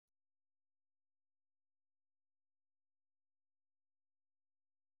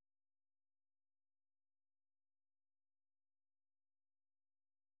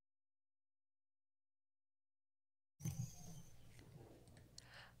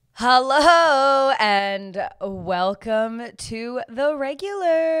Hello and welcome to the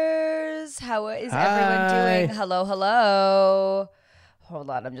regulars. How is everyone doing? Hello, hello.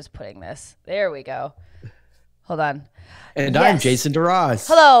 Hold on, I'm just putting this. There we go. Hold on. And yes. I'm Jason DeRoss.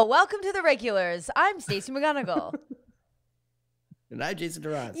 Hello, welcome to the regulars. I'm Stacey McGunnigle. And I'm Jason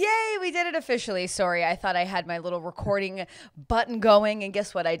DeRoss. Yay, we did it officially. Sorry, I thought I had my little recording button going, and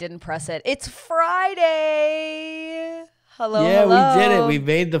guess what? I didn't press it. It's Friday. Hello, yeah, hello. We did it. We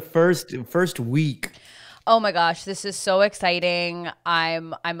made the first week. Oh my gosh, this is so exciting.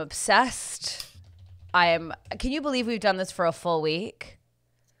 I'm obsessed. Can you believe we've done this for a full week?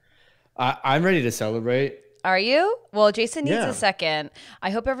 I'm ready to celebrate. Are you? Well, Jason needs a second.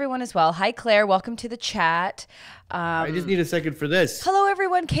 I hope everyone is well. Hi, Claire. Welcome to the chat. I just need a second for this. Hello,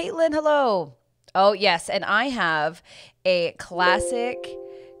 everyone. Caitlin, hello. Oh, yes. And I have a classic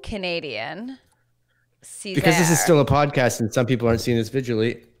Canadian Caesar. Because this is still a podcast and some people aren't seeing this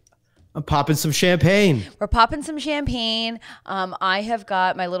visually, I'm popping some champagne. We're popping some champagne. I have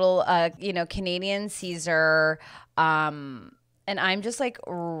got my little, Canadian Caesar. And I'm just like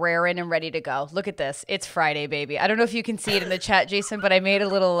raring and ready to go. Look at this. It's Friday, baby. I don't know if you can see it in the chat, Jason, but I made a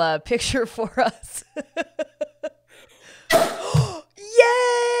little picture for us. Yay!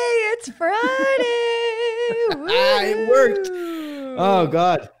 It's Friday. It worked. Oh,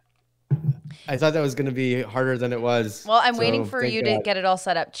 God. I thought that was going to be harder than it was. Well, I'm waiting for you to get it all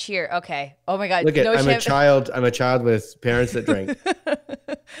set up. Cheer. Okay. Oh, my God. Look at I'm a child with parents that drink.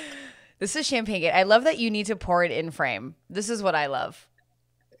 This is champagne. I love that you need to pour it in frame. This is what I love.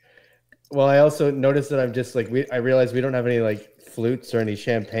 Well, I also noticed that I'm just like, I realized we don't have any like flutes or any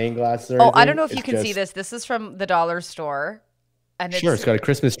champagne glasses. Oh, I don't know if you can see this. This is from the dollar store. And it's got a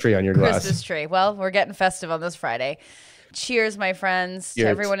Christmas tree on your glass. Christmas tree. Well, we're getting festive on this Friday. Cheers, my friends. Cheers. To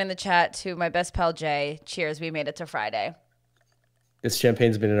everyone in the chat, to my best pal, Jay. Cheers. We made it to Friday. This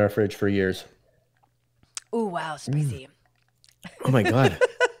champagne's been in our fridge for years. Ooh, wow. Spicy. Oh, my God.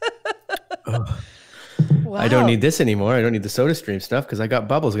 Oh. Wow. I don't need this anymore. I don't need the Soda Stream stuff because I got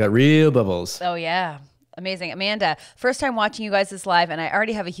bubbles. I got real bubbles. Oh, yeah. Amazing. Amanda, first time watching you guys this live, and I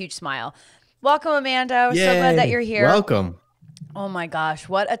already have a huge smile. Welcome, Amanda. Yay. So glad that you're here. Welcome. Oh, my gosh.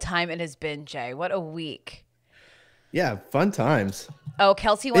 What a time it has been, Jay. What a week. Yeah, fun times. Oh,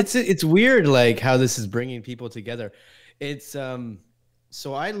 Kelsey wants... It's weird, like, how this is bringing people together. It's,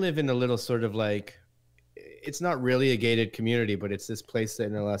 so I live in a little sort of like, it's not really a gated community, but it's this place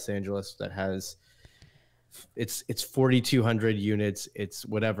in Los Angeles that has, it's 4,200 units. It's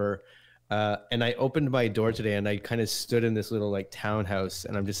whatever. And I opened my door today and I kind of stood in this little like townhouse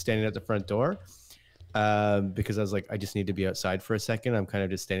and I'm just standing at the front door because I was like, I just need to be outside for a second. I'm kind of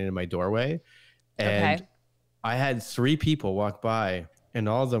just standing in my doorway. And I had 3 people walk by and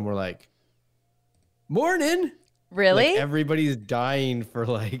all of them were like, morning. Really? Like, everybody's dying for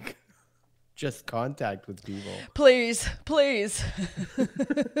like, just contact with people. Please, please.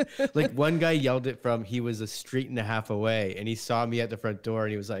 Like one guy yelled it from, he was a street and a half away and he saw me at the front door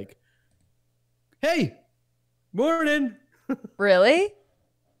and he was like, hey, morning. Really?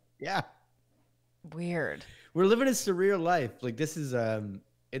 Yeah. Weird. We're living a surreal life. Like this is,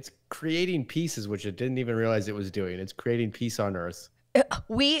 it's creating peace is what it didn't even realize it was doing. It's creating peace on earth. I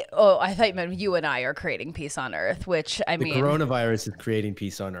thought you meant you and I are creating peace on earth, which I mean, the coronavirus is creating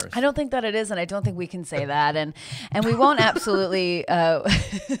peace on earth. I don't think that it is, and I don't think we can say that, and we won't absolutely. Yeah,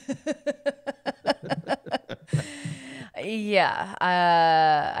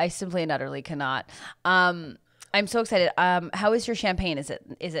 I simply and utterly cannot. I'm so excited. How is your champagne? Is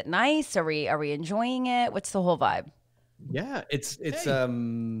it nice? Are we enjoying it? What's the whole vibe? Yeah, it's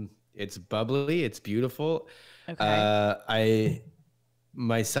bubbly. It's beautiful. Okay.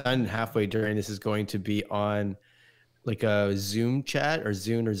 My son halfway during this is going to be on like a Zoom chat or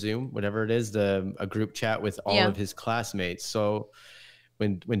Zoom, whatever it is, a group chat with all of his classmates. So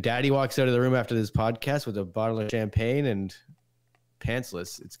when daddy walks out of the room after this podcast with a bottle of champagne and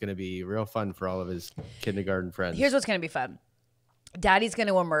pantsless, it's going to be real fun for all of his kindergarten friends. Here's what's going to be fun. Daddy's going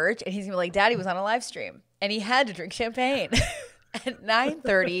to emerge and he's going to be like, Daddy was on a live stream and he had to drink champagne at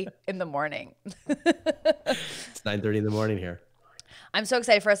 9:30 in the morning. It's 9:30 in the morning here. I'm so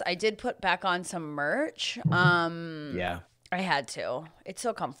excited for us. I did put back on some merch. Yeah. I had to. It's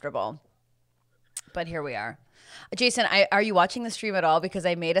so comfortable. But here we are. Jason, are you watching the stream at all? Because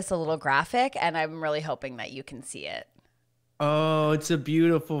I made us a little graphic, and I'm really hoping that you can see it. Oh, it's a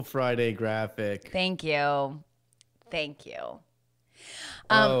beautiful Friday graphic. Thank you. Thank you.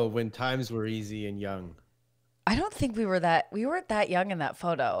 When times were easy and young. I don't think we weren't that young in that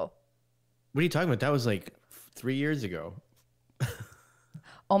photo. What are you talking about? That was like 3 years ago.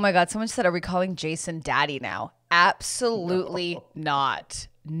 Oh my God. Someone said, are we calling Jason Daddy now? Absolutely not.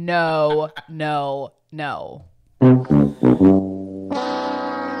 No, no, no. Caitlin,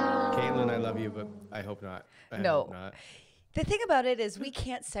 I love you, but I hope not. I No. hope not. The thing about it is we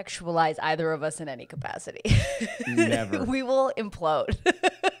can't sexualize either of us in any capacity. Never. We will implode.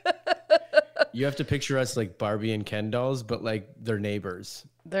 You have to picture us like Barbie and Ken dolls, but like they're neighbors.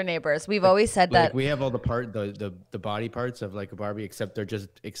 They're neighbors. We've always said Like that. we have all the body parts of like a Barbie, except they're just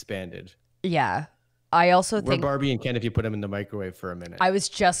expanded. Yeah. I also We're think Barbie and Ken if you put them in the microwave for a minute. I was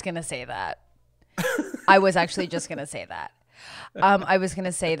just going to say that. I was actually just going to say that. I was going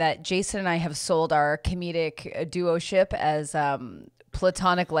to say that Jason and I have sold our comedic duo-ship as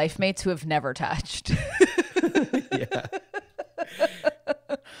platonic life mates who have never touched. Yeah.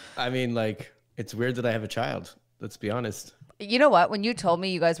 I mean, like, it's weird that I have a child. Let's be honest. You know what? When you told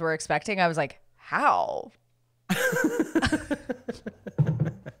me you guys were expecting, I was like, how?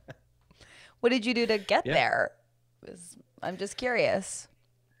 What did you do to get there? I'm just curious.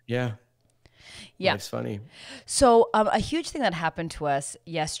 Yeah. Yeah. Life's funny. So a huge thing that happened to us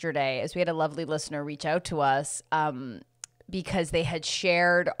yesterday is we had a lovely listener reach out to us because they had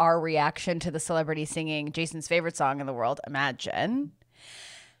shared our reaction to the celebrity singing Jason's favorite song in the world, Imagine.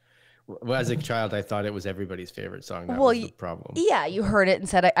 Well, as a child, I thought it was everybody's favorite song. That was the problem. Yeah, you heard it and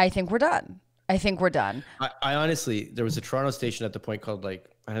said, I think we're done. I think we're done. I honestly, there was a Toronto station at the point called like,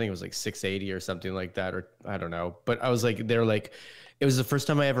 I think it was like 680 or something like that, or I don't know. But I was like, they're like, it was the first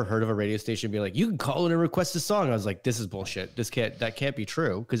time I ever heard of a radio station be like, you can call in and request a song. I was like, this is bullshit. That can't be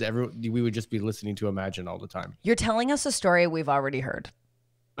true, because we would just be listening to Imagine all the time. You're telling us a story we've already heard.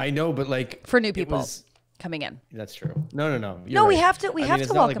 I know, but like for new people coming in. That's true. No. No, right. we have to. We have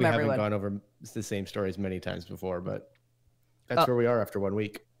to welcome everyone. We haven't gone over the same stories many times before, but that's where we are after 1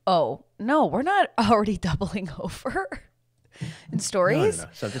 week. Oh no, we're not already doubling over in stories. No.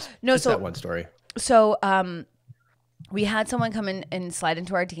 So just that one story. So we had someone come in and slide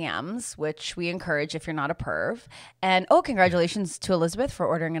into our DMs, which we encourage if you're not a perv. And congratulations to Elizabeth for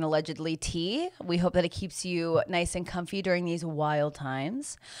ordering an allegedly tea. We hope that it keeps you nice and comfy during these wild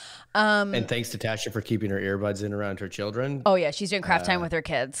times. And thanks to Tasha for keeping her earbuds in around her children. Oh yeah, she's doing craft time with her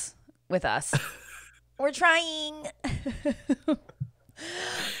kids, with us. We're trying.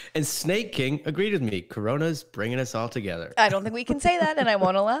 And Snake King agreed with me. Corona's bringing us all together. I don't think we can say that, and I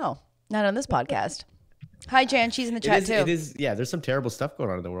won't allow. Not on this podcast. Hi, Jan. She's in the chat too. It is. Yeah, there's some terrible stuff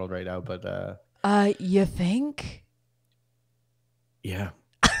going on in the world right now, but you think? Yeah.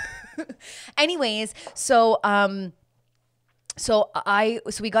 Anyways, so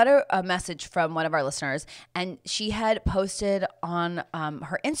we got a message from one of our listeners, and she had posted on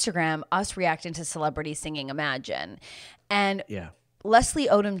her Instagram us reacting to celebrities singing Imagine, and yeah. Leslie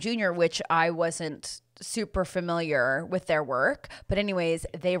Odom Jr., which I wasn't super familiar with their work, but anyways,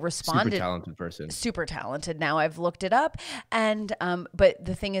 they responded. Super talented person. Super talented. Now I've looked it up, and but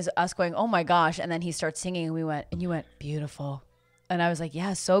the thing is, us going, oh my gosh, and then he starts singing, and you went beautiful, and I was like,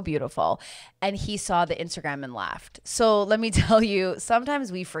 yeah, so beautiful, and he saw the Instagram and laughed. So let me tell you,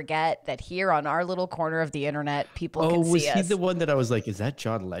 sometimes we forget that here on our little corner of the internet, people can see us. Oh, was he the one that I was like, is that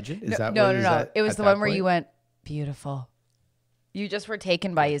John Legend? No. It was the one where you went beautiful. You just were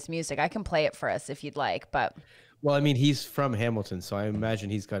taken by his music. I can play it for us if you'd like, but. Well, I mean, he's from Hamilton, so I imagine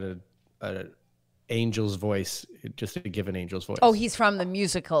he's got a angel's voice, just a given angel's voice. Oh, he's from the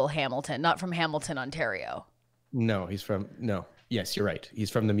musical Hamilton, not from Hamilton, Ontario. No. Yes, you're right. He's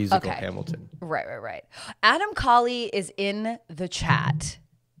from the musical Hamilton. Right. Adam Colley is in the chat.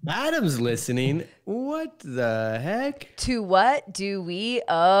 Adam's listening. What the heck? To what do we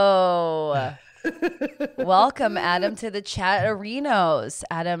owe? Welcome, Adam, to the chat arenos.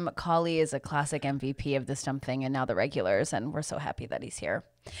 Adam Colley is a classic MVP of this dumb thing and now the regulars, and we're so happy that he's here.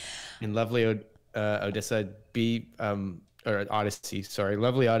 And lovely Odessa, or Odyssey, sorry.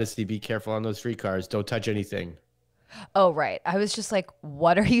 Lovely Odyssey, be careful on those streetcars. Don't touch anything. Oh, right. I was just like,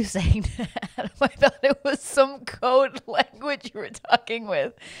 what are you saying to Adam? I thought it was some code language you were talking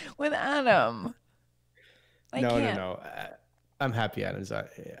with Adam. No. I'm happy Adam's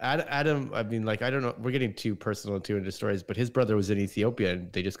Adam. I mean, like, I don't know. We're getting too personal and too into stories, but his brother was in Ethiopia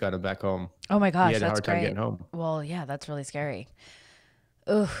and they just got him back home. Oh my gosh, he had a hard time great. getting home. Well, yeah, that's really scary.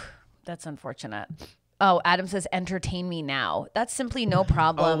 Ugh, that's unfortunate. Oh, Adam says, "Entertain me now." That's simply no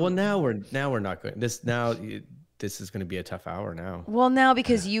problem. Oh well, now we're not going. This is going to be a tough hour now. Well, now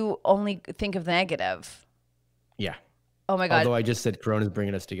because you only think of the negative. Yeah. Oh my God. Although I just said Corona's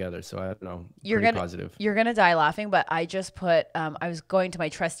bringing us together, so I don't know. Positive. You're going to die laughing, but I just put, I was going to my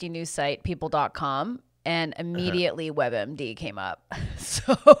trusty news site, people.com, and immediately WebMD came up.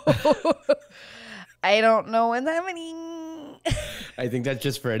 So I don't know what's happening. I think that's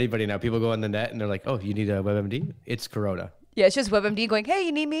just for anybody now. People go on the net and they're like, oh, you need a WebMD? It's Corona. Yeah, it's just WebMD going, hey,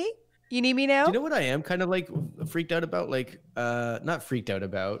 you need me? You need me now? Do you know what I am kind of like freaked out about? Like, not freaked out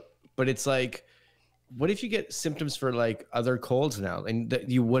about, but it's like, what if you get symptoms for like other colds now and that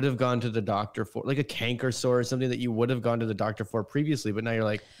you would have gone to the doctor for, like a canker sore or something that you would have gone to the doctor for previously, but now you're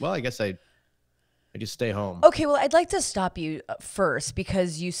like, well, I guess I just stay home. Okay, well, I'd like to stop you first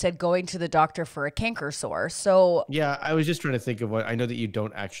because you said going to the doctor for a canker sore. So yeah, I was just trying to think of what, I know that you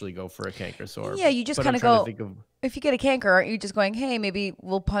don't actually go for a canker sore. Yeah, you just kind of go, if you get a canker, aren't you just going, hey, maybe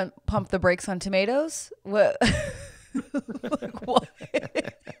we'll pump the brakes on tomatoes? What? Like, what?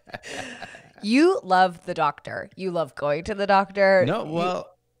 You love the doctor. You love going to the doctor. No, well,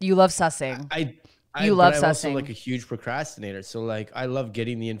 you love sussing. I'm sussing. Also like a huge procrastinator. So like, I love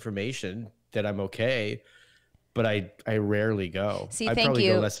getting the information that I'm okay, but I rarely go. See, I thank probably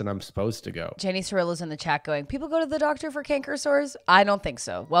you. go less than I'm supposed to go. Jenny Cirillo's in the chat going, people go to the doctor for canker sores? I don't think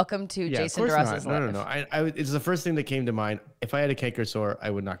so. Welcome to Jason DeRosa's life. No. It's the first thing that came to mind. If I had a canker sore, I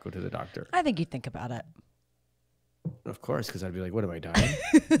would not go to the doctor. I think you'd think about it. Of course, because I'd be like, what am I dying?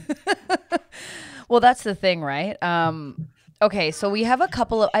 Well, that's the thing, right? Okay, so I have a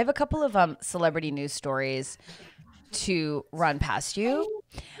couple of celebrity news stories to run past you.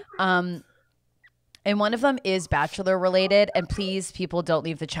 And one of them is Bachelor related. And please, people, don't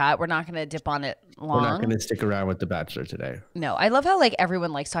leave the chat. We're not going to dip on it long. We're not going to stick around with the Bachelor today. No, I love how like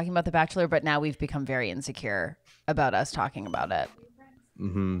everyone likes talking about the Bachelor, but now we've become very insecure about us talking about it.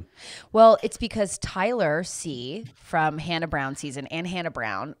 Mm-hmm. Well, it's because Tyler C. from Hannah Brown season and Hannah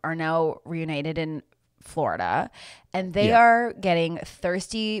Brown are now reunited in Florida, and they are getting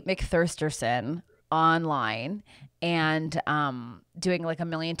Thirsty McThirsterson online and doing like a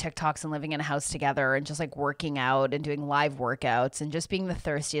million TikToks and living in a house together and just like working out and doing live workouts and just being the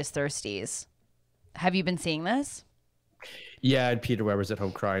thirstiest thirsties. Have you been seeing this? Yeah, and Peter Weber's at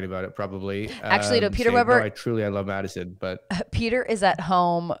home crying about it probably. Actually, no, Peter saying, Weber. No, I love Madison, but Peter is at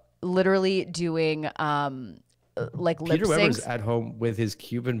home literally doing like lip Peter Weber's syncs. at home with his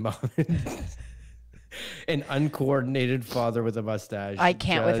Cuban mom. An uncoordinated father with a mustache. I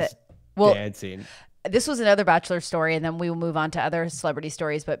can't with it. Well, dancing. This was another Bachelor story, and then we will move on to other celebrity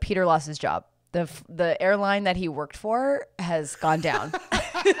stories. But Peter lost his job. The airline that he worked for has gone down.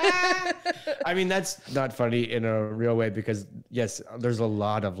 I mean, that's not funny in a real way because, yes, there's a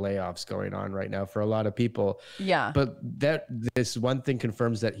lot of layoffs going on right now for a lot of people. Yeah. But this one thing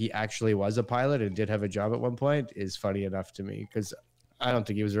confirms that he actually was a pilot and did have a job at one point is funny enough to me because I don't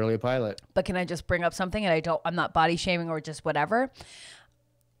think he was really a pilot. But can I just bring up something? And I'm not body shaming or just whatever.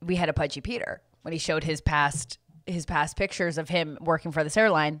 We had a pudgy Peter when he showed his past pictures of him working for this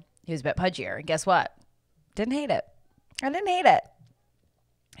airline. He was a bit pudgier. And guess what? Didn't hate it. I didn't hate it.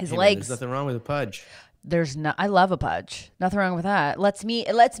 His legs. There's nothing wrong with a pudge. I love a pudge. Nothing wrong with that. It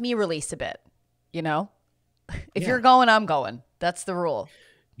lets me release a bit. You know? If you're going, I'm going. That's the rule.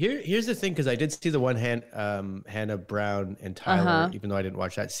 Here's the thing, because I did see the one Hannah Brown and Tyler, even though I didn't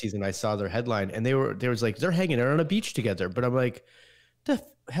watch that season, I saw their headline and they're hanging out on a beach together. But I'm like, the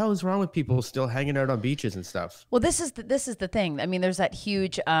hell is wrong with people still hanging out on beaches and stuff? Well, this is the thing. I mean, there's this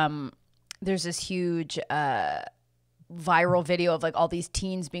huge viral video of like all these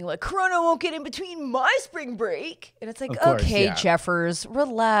teens being like, Corona won't get in between my spring break. And it's like, okay, Jeffers,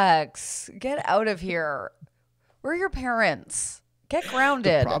 relax. Get out of here. Where are your parents? Get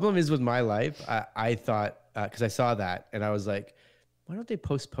grounded. The problem is with my life, I thought, because I saw that and I was like, why don't they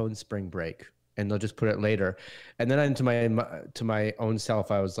postpone spring break? And they'll just put it later. And then to my own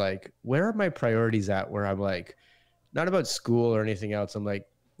self, I was like, where are my priorities at? Where I'm like, not about school or anything else. I'm like,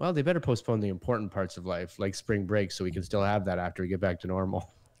 well, they better postpone the important parts of life, like spring break, so we can still have that after we get back to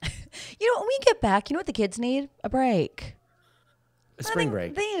normal. You know, when we get back, you know what the kids need? A break. A spring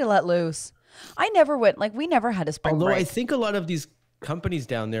break. They need to let loose. I never went, like, we never had a spring break. Although I think a lot of these companies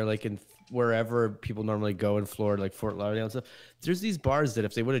down there, like in wherever people normally go in Florida, like Fort Lauderdale and stuff, there's these bars that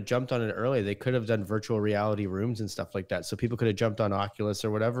if they would have jumped on it early, they could have done virtual reality rooms and stuff like that. So people could have jumped on Oculus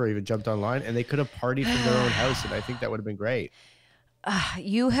or whatever, even jumped online, and they could have partied from their own house. And I think that would have been great.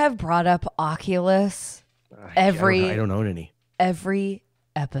 You have brought up Oculus I don't own any. Every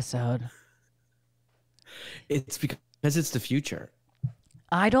episode. It's because it's the future.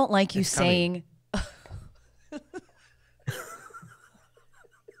 I don't like you saying...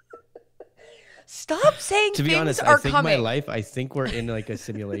 Stop saying to be honest, are I think coming. my life, I think we're in like a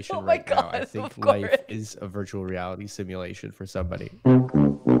simulation Oh right God, now. I think life is a virtual reality simulation for somebody. I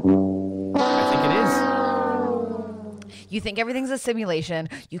think it is. You think everything's a simulation.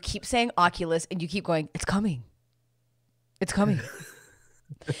 You keep saying Oculus and you keep going, it's coming. It's coming.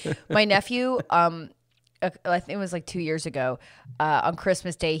 My nephew I think it was like 2 years ago, on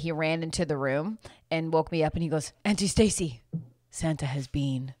Christmas Day, he ran into the room and woke me up and he goes, Auntie Stacey, Santa has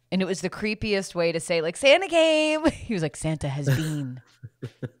been. And it was the creepiest way to say, like, Santa came. He was like, Santa has been.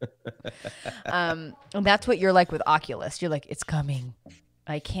 And that's what you're like with Oculus. You're like, it's coming.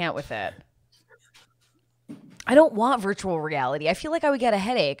 I can't with it. I don't want virtual reality. I feel like I would get a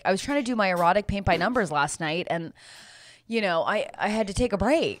headache. I was trying to do my erotic paint by numbers last night, and, I had to take a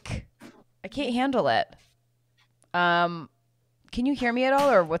break. I can't handle it. Can you hear me at all,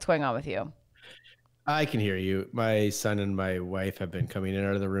 or what's going on with you? I can hear you. My son and my wife have been coming in and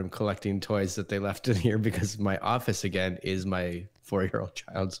out of the room collecting toys that they left in here because my office again is my 4-year-old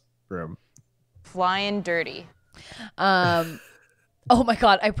child's room. Flying dirty. Oh my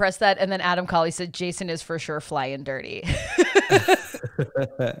God, I pressed that and then Adam Colley said Jason is for sure flying dirty.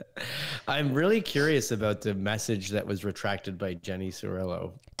 I'm really curious about the message that was retracted by Jenny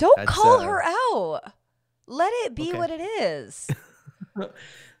Cirillo. Don't call her out. Let it be what it is.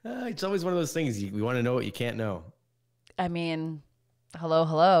 It's always one of those things. We want to know what you can't know. I mean,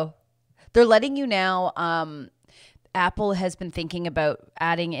 hello. They're letting you now. Apple has been thinking about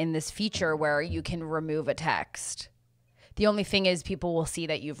adding in this feature where you can remove a text. The only thing is people will see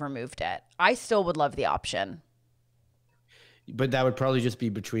that you've removed it. I still would love the option. But that would probably just be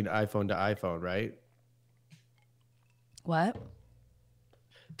between iPhone to iPhone, right? What?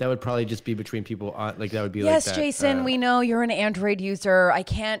 That would probably just be between people on, like that would be yes, like that. Yes, Jason, we know you're an Android user. I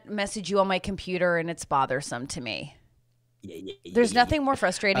can't message you on my computer and it's bothersome to me. There's nothing more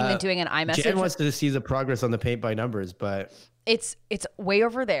frustrating than doing an iMessage. Jen wants to see the progress on the paint by numbers, but it's way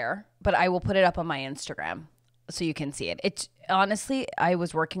over there, but I will put it up on my Instagram so you can see it. It's honestly, I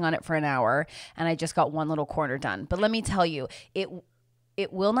was working on it for an hour and I just got one little corner done. But let me tell you, it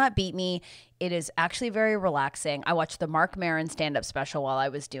will not beat me. It is actually very relaxing. I watched the Mark Maron stand-up special while I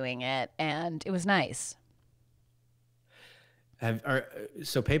was doing it, and it was nice.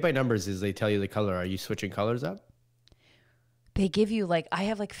 So paint by numbers is they tell you the color. Are you switching colors up? They give you I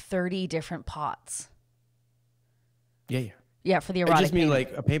have 30 different pots. Yeah. Yeah, for the erotic I just mean paint.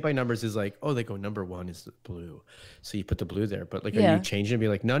 a paint by numbers is they go number 1 is the blue. So you put the blue there. But are you changing and be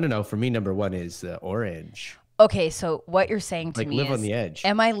like, no. For me, number 1 is the orange. Okay, so what you're saying to me live is, on the edge.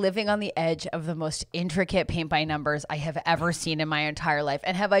 Am I living on the edge of the most intricate paint by numbers I have ever seen in my entire life?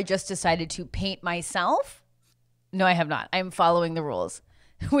 And have I just decided to paint myself? No, I have not. I'm following the rules,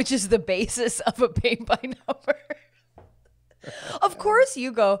 which is the basis of a paint by number. Of course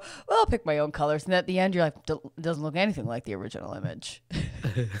you go, well, I'll pick my own colors. And at the end, you're like, doesn't look anything like the original image.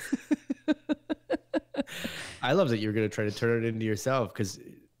 I love that you're going to try to turn it into yourself because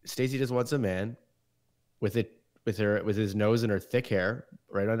Stacey just wants a man with his nose and her thick hair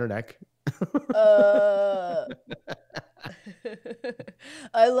right on her neck.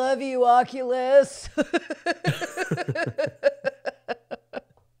 I love you, Oculus.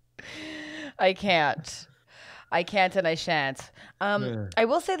 I can't and I shan't. I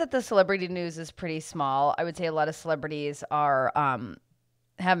will say that the celebrity news is pretty small. I would say a lot of celebrities are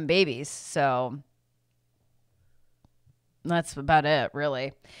having babies, so that's about it,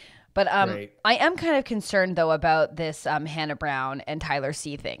 really. But I am kind of concerned, though, about this Hannah Brown and Tyler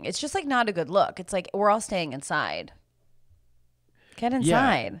C thing. It's just not a good look. It's we're all staying inside. Get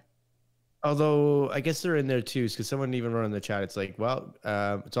inside. Yeah. Although I guess they're in there too, because someone even wrote in the chat. It's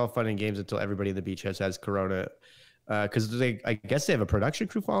it's all fun and games until everybody in the beach has corona. Because I guess they have a production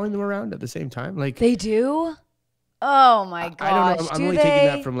crew following them around at the same time. They do. Oh my gosh! I don't know. I'm only taking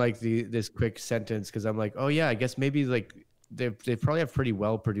that from this quick sentence because I'm oh yeah, I guess maybe they probably have pretty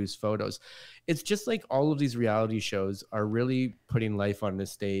well produced photos. It's just all of these reality shows are really putting life on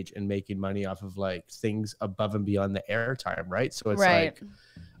this stage and making money off of things above and beyond the airtime, right? So it's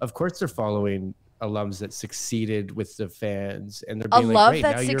of course they're following alums that succeeded with the fans, and they're being great,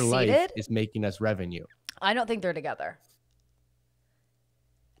 now your life is making us revenue. I don't think they're together.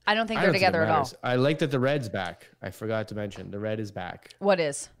 I don't think they're together at all. I like that the red's back. I forgot to mention the red is back. What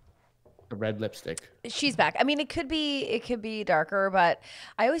is? The red lipstick. She's back. I mean, it could be darker, but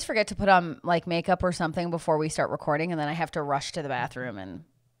I always forget to put on makeup or something before we start recording, and then I have to rush to the bathroom and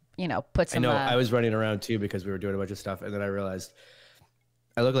put some. I know. I was running around too because we were doing a bunch of stuff, and then I realized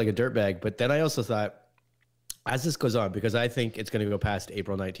I look like a dirtbag. But then I also thought, as this goes on, because I think it's going to go past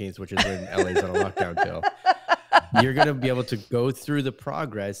April 19th, which is when LA's on a lockdown till, you're going to be able to go through the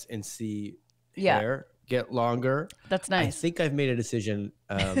progress and see hair get longer. That's nice. I think I've made a decision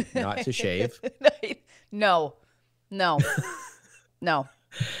not to shave. No.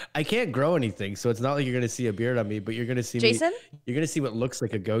 I can't grow anything, so it's not like you're going to see a beard on me, but you're going to see Jason? You're going to see what looks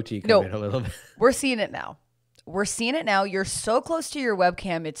like a goatee come in a little bit. We're seeing it now. You're so close to your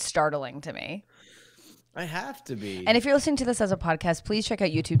webcam, it's startling to me. I have to be. And if you're listening to this as a podcast, please check out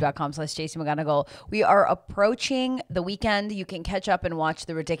youtube.com/Stacey McGunnigle. We are approaching the weekend. You can catch up and watch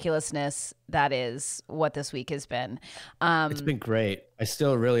the ridiculousness that is what this week has been. It's been great. I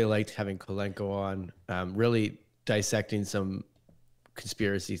still really liked having Kolenko on, really dissecting some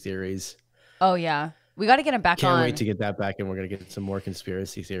conspiracy theories. Oh, yeah. We got to get him back on. Can't wait to get that back, and we're going to get some more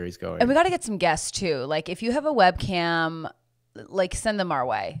conspiracy theories going. And we got to get some guests, too. Like, if you have a webcam, like, send them our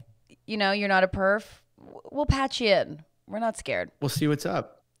way. You know, you're not a perf. We'll patch you in. We're not scared. We'll see what's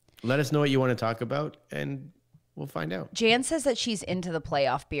up. Let us know what you want to talk about, and we'll find out. Jan says that she's into the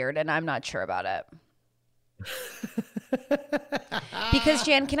playoff beard, and I'm not sure about it. Because,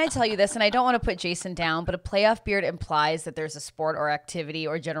 Jan, can I tell you this? And I don't want to put Jason down, but a playoff beard implies that there's a sport or activity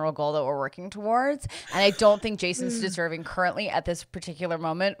or general goal that we're working towards. And I don't think Jason's deserving currently at this particular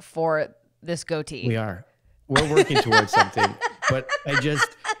moment for this goatee. We are. We're working towards something. But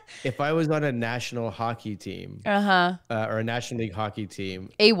if I was on a national hockey team or a National League hockey team.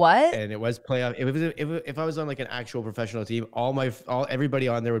 A what? And it was playoff. If I was on like an actual professional team, everybody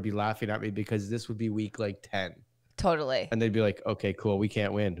on there would be laughing at me because this would be week like 10. Totally. And they'd be like, okay, cool. We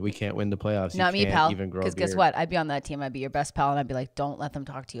can't win. We can't win the playoffs. Not me, pal. Because guess what? I'd be on that team. I'd be your best pal. And I'd be like, don't let them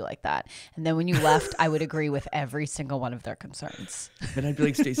talk to you like that. And then when you left, I would agree with every single one of their concerns. And I'd be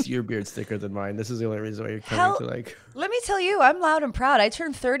like, Stacey, your beard's thicker than mine. This is the only reason why you're coming to like. Let me tell you, I'm loud and proud. I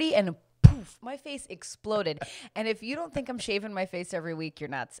turned 30 and poof, my face exploded. And if you don't think I'm shaving my face every week, you're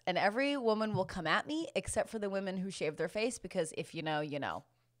nuts. And every woman will come at me except for the women who shave their face, because if you know, you know.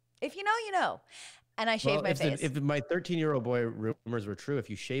 If you know, you know. And I shave my face. If my 13-year-old boy rumors were true, if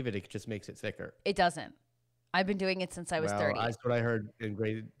you shave it, it just makes it thicker. It doesn't. I've been doing it since I was 30. That's what I heard in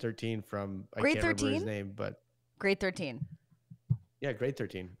grade 13 from, I can't remember his name, but. Grade 13. Yeah, grade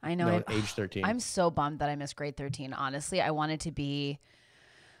 13. I know. No, age 13. I'm so bummed that I missed grade 13. Honestly, I wanted to be,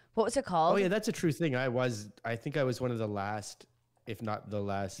 what was it called? Oh, yeah, that's a true thing. I think I was one of the last, if not the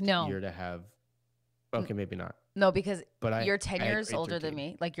last year to have. Okay, maybe not. No, because you're 10 years older than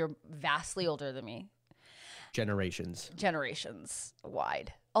me. Like, you're vastly older than me. Generations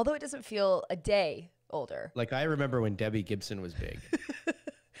wide. Although it doesn't feel a day older. Like, I remember when Debbie Gibson was big.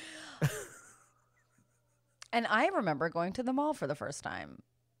 And I remember going to the mall for the first time.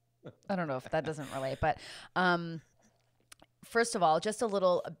 I don't know if that doesn't relate, but first of all, just a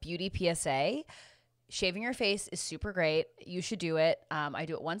little beauty PSA. Shaving your face is super great. You should do it. I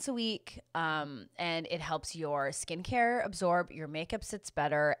do it once a week, and it helps your skincare absorb. Your makeup sits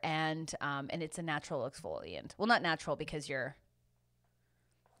better, and it's a natural exfoliant. Well, not natural because you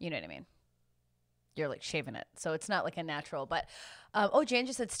know what I mean. You're like shaving it, so it's not like a natural. But Jan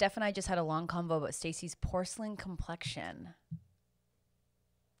just said Steph and I just had a long convo about Stacey's porcelain complexion.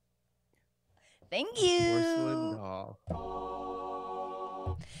 Thank you. Porcelain doll.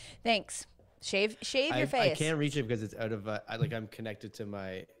 Thanks. Shave your face. I can't reach it because it's out of I'm connected to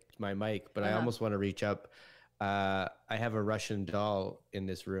my mic, but I almost want to reach up. I have a Russian doll in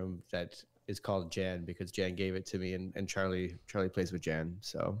this room that is called Jan because Jan gave it to me, and Charlie plays with Jan,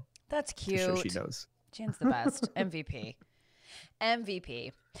 so that's cute. I'm sure she knows. Jan's the best. MVP.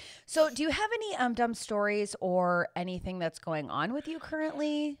 So, do you have any dumb stories or anything that's going on with you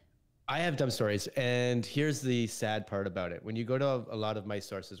currently? I have dumb stories, and here's the sad part about it. When you go to a lot of my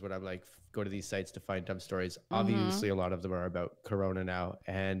sources, when I'm like, go to these sites to find dumb stories, obviously a lot of them are about Corona now,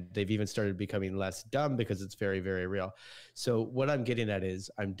 and they've even started becoming less dumb because it's very, very real. So what I'm getting at is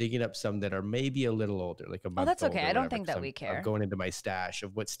I'm digging up some that are maybe a little older, like a month. Oh, that's okay. I don't whatever, think that we care. I'm going into my stash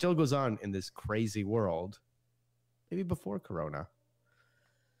of what still goes on in this crazy world, maybe before Corona.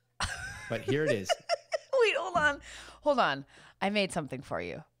 But here it is. Wait, hold on. I made something for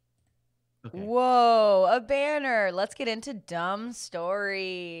you. Okay. Whoa, a banner. Let's get into dumb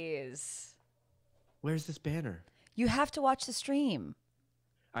stories. Where's this banner? You have to watch the stream.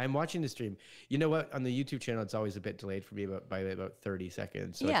 I'm watching the stream. You know what? On the YouTube channel, it's always a bit delayed for me by about 30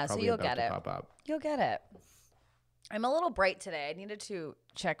 seconds. So yeah, it's so probably you'll about get to it. pop up. You'll get it. I'm a little bright today. I needed to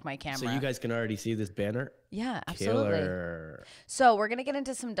check my camera. So you guys can already see this banner? Yeah, absolutely. Killer. So we're going to get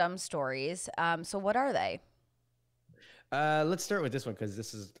into some dumb stories. So what are they? Let's start with this one because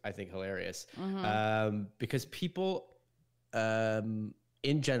this is, I think, hilarious. Because people, in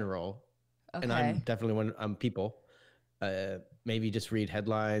general, and I'm definitely one. People, maybe just read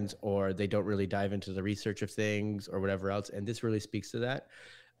headlines or they don't really dive into the research of things or whatever else. And this really speaks to that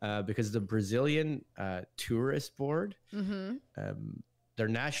because the Brazilian Tourist Board, their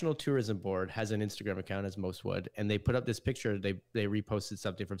National Tourism Board has an Instagram account, as most would, and they put up this picture. They reposted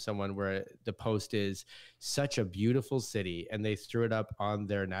something from someone where the post is such a beautiful city, and they threw it up on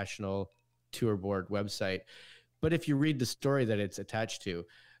their National Tour Board website. But if you read the story that it's attached to,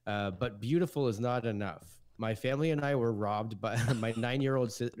 But beautiful is not enough. My family and I were robbed, but my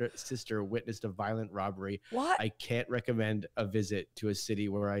 9-year-old sister witnessed a violent robbery. What? I can't recommend a visit to a city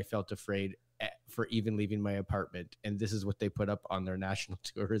where I felt afraid for even leaving my apartment. And this is what they put up on their national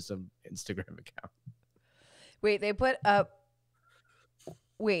tourism Instagram account. Wait, they put up.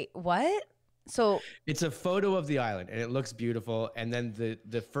 Wait, what? So it's a photo of the island and it looks beautiful. And then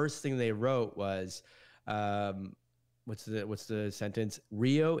the first thing they wrote was, what's the sentence?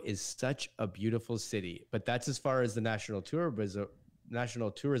 Rio is such a beautiful city. But that's as far as the National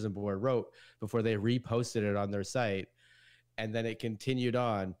Tourism Board wrote before they reposted it on their site. And then it continued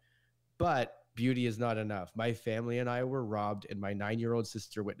on. But beauty is not enough. My family and I were robbed, and my 9-year-old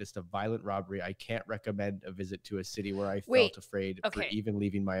sister witnessed a violent robbery. I can't recommend a visit to a city where I felt afraid for even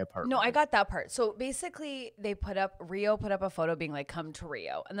leaving my apartment. No, I got that part. So basically, Rio put up a photo being like, come to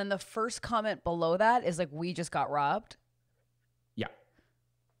Rio. And then the first comment below that is like, we just got robbed. Yeah.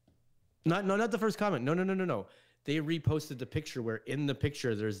 Not the first comment. No. They reposted the picture where in the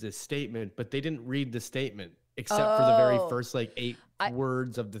picture there's this statement, but they didn't read the statement except for the very first like 8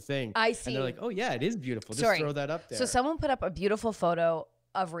 words of the thing. I see. And they're like, oh yeah, it is beautiful. Just throw that up there. So someone put up a beautiful photo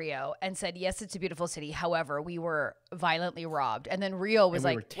of Rio and said, yes, it's a beautiful city. However, we were violently robbed. And then Rio was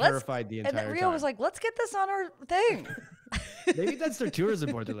like, were terrified the entire time. And then Rio was like, let's get this on our thing. Maybe that's their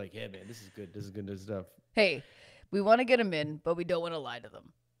tourism board. They're like, yeah, man, this is good. This is good stuff. Hey, we want to get them in, but we don't want to lie to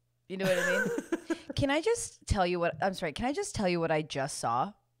them. You know what I mean? Can I just tell you what I just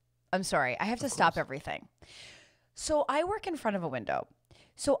saw? I'm sorry. I have to stop everything. So I work in front of a window.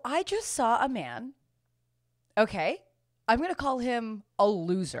 So I just saw a man. Okay. I'm going to call him a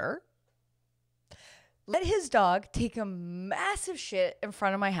loser. Let his dog take a massive shit in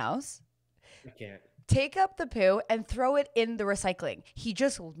front of my house. I can't. Take up the poo and throw it in the recycling. He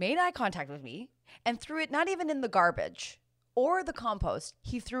just made eye contact with me and threw it not even in the garbage or the compost.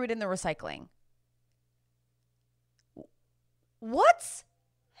 He threw it in the recycling. What's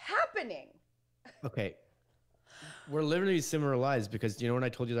happening? Okay. We're living these similar lives because, you know, when I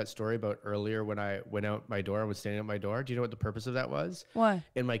told you that story about earlier when I went out my door and was standing at my door, do you know what the purpose of that was? Why?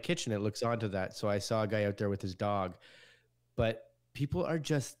 In my kitchen, it looks onto that. So I saw a guy out there with his dog. But people are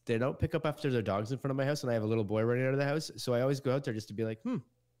just, they don't pick up after their dogs in front of my house. And I have a little boy running out of the house. So I always go out there just to be like,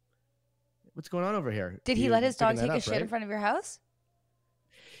 what's going on over here? Did he let his dog take a shit in front of your house?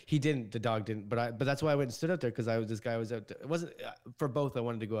 He didn't. The dog didn't. But that's why I went and stood out there because this guy was out there. It wasn't for both. I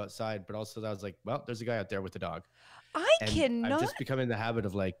wanted to go outside, but also I was like, well, there's a guy out there with the dog. I cannot. I've just become in the habit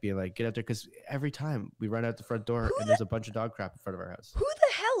of like being like, get out there because every time we run out the front door and there's a bunch of dog crap in front of our house. Who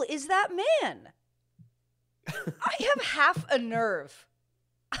the hell is that man? I have half a nerve.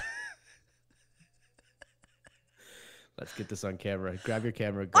 Let's get this on camera. Grab your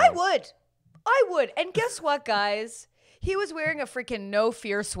camera. Go. I would. And guess what, guys? He was wearing a freaking no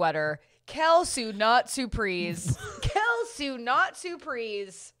fear sweater. Kelsu, not surprise. Kelsu, not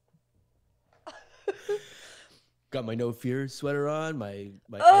surprise. Got my no fear sweater on, my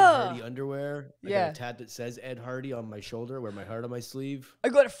Ed Hardy underwear. I got a tat that says Ed Hardy on my shoulder, wear my heart on my sleeve. I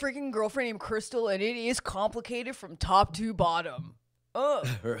got a freaking girlfriend named Crystal, and it is complicated from top to bottom.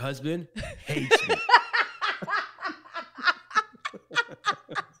 Her husband hates me.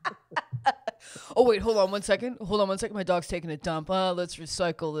 Oh, wait, hold on one second. My dog's taking a dump. Let's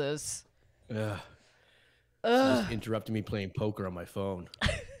recycle this. Just interrupting me playing poker on my phone.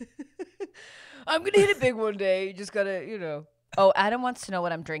 I'm going to hit it big one day. You just got to, you know. Oh, Adam wants to know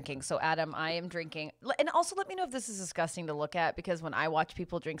what I'm drinking. So, Adam, I am drinking. And also let me know if this is disgusting to look at because when I watch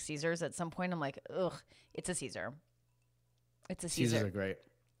people drink Caesars, at some point I'm like, ugh, it's a Caesar. It's a Caesar. Caesars are great.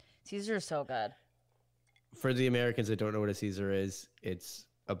 Caesar is so good. For the Americans that don't know what a Caesar is, it's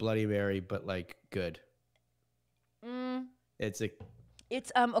a Bloody Mary, but like good. It's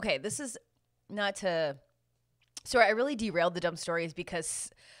okay. This is not to. Sorry, I really derailed the dumb stories because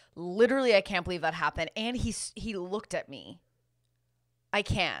literally I can't believe that happened. And he looked at me. I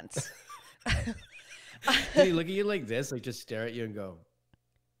can't. Did he look at you like this, like just stare at you and go?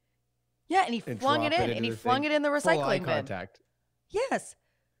 Yeah, and he flung it in, and he flung it in the recycling Full eye bin. Contact. Yes.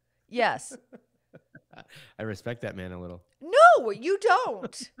 I respect that man a little. No, you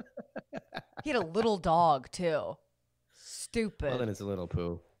don't. He had a little dog too. Stupid. Well, then it's a little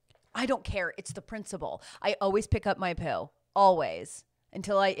poo. I don't care. It's the principle. I always pick up my poo. Always.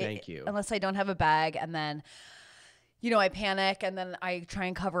 Thank you. Unless I don't have a bag, and then, you know, I panic, and then I try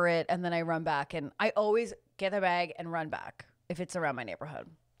and cover it, and then I run back. And I always get the bag and run back if it's around my neighborhood.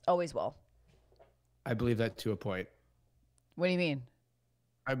 Always will. I believe that to a point. What do you mean?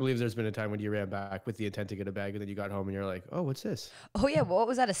 I believe there's been a time when you ran back with the intent to get a bag, and then you got home and you're like, "Oh, what's this?" Oh yeah, what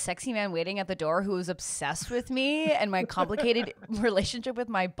was that? A sexy man waiting at the door who was obsessed with me and my complicated relationship with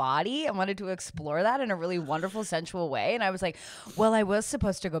my body and wanted to explore that in a really wonderful, sensual way. And I was like, well, I was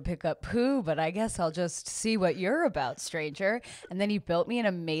supposed to go pick up poo, but I guess I'll just see what you're about, stranger. And then he built me an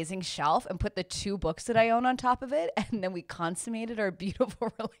amazing shelf and put the 2 books that I own on top of it, and then we consummated our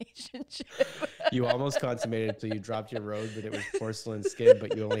beautiful relationship. You almost consummated it, so you dropped your robe, but it was porcelain skin,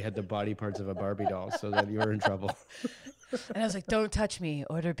 but you only had the body parts of a Barbie doll, so then you were in trouble. And I was like, don't touch me.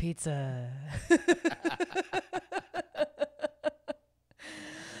 Order pizza.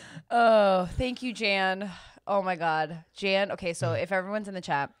 Oh, thank you, Jan. Oh, my God. Jan, okay, so if everyone's in the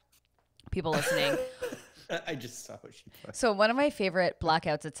chat, people listening. I just saw what she put. So one of my favorite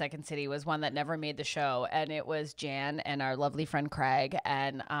blackouts at Second City was one that never made the show, and it was Jan and our lovely friend Craig.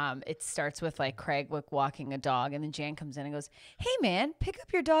 And it starts with like Craig walking a dog, and then Jan comes in and goes, "Hey man, pick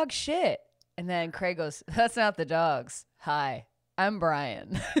up your dog's shit." And then Craig goes, "That's not the dog's. Hi, I'm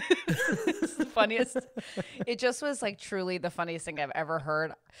Brian." It's the funniest. It just was like truly the funniest thing I've ever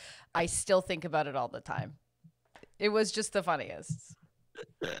heard. I still think about it all the time. It was just the funniest.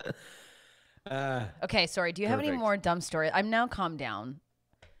 Okay, sorry. Do you have any more dumb stories? I'm now calmed down.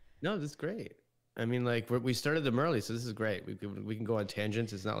 No, this is great. I mean, like we started them early, so this is great. We can go on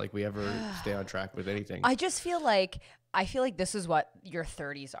tangents. It's not like we ever stay on track with anything. I just feel like this is what your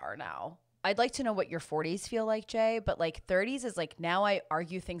 30s are now. I'd like to know what your 40s feel like, Jay, but like 30s is like now I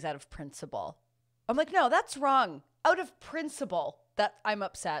argue things out of principle. I'm like, no, that's wrong. Out of principle, that I'm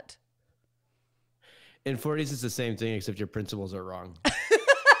upset. In 40s, it's the same thing, except your principles are wrong.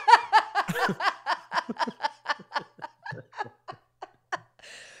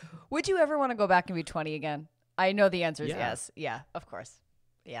 Would you ever want to go back and be 20 again? I know the answer is yes. Yeah, of course.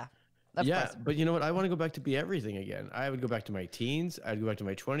 Yeah. Of course. But you know what? I want to go back to be everything again. I would go back to my teens. I'd go back to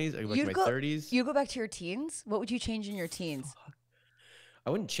my 20s. I'd go back to my 30s. You go back to your teens? What would you change in your teens? I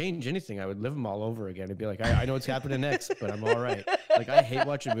wouldn't change anything. I would live them all over again. I'd be like, I know what's happening next, but I'm all right. Like, I hate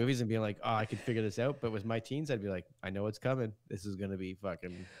watching movies and being like, oh, I can figure this out. But with my teens, I'd be like, I know what's coming. This is going to be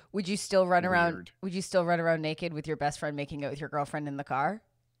fucking Would you still run weird. around? Would you still run around naked with your best friend making out with your girlfriend in the car?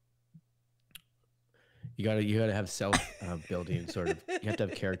 You gotta have self building sort of. You have to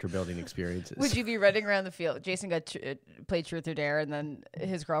have character building experiences. Would you be running around the field? Jason played Truth or Dare, and then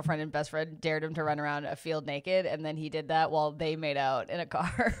his girlfriend and best friend dared him to run around a field naked, and then he did that while they made out in a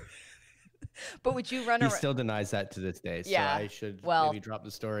car. But would you run around? He still denies that to this day. Yeah. So I should maybe drop the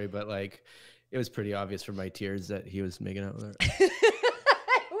story, but like, it was pretty obvious from my tears that he was making out with her.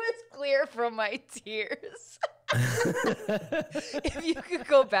 It was clear from my tears. If you could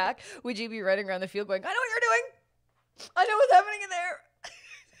go back, would you be running around the field going, I know what you're doing. I know what's happening in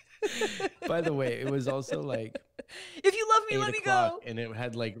there. By the way, it was also like, if you love me, let me go. And it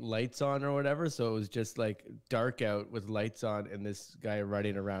had like lights on or whatever. So it was just like dark out with lights on and this guy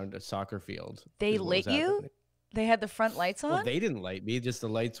running around a soccer field. They lit you? Happening. They had the front lights on? Well, they didn't light me. Just the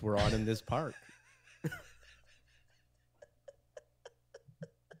lights were on in this park.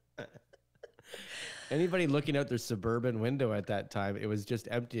 Anybody looking out their suburban window at that time, it was just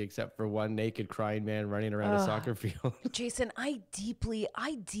empty except for one naked crying man running around a soccer field. Jason, I deeply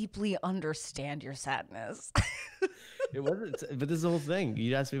understand your sadness. It wasn't, but this is the whole thing.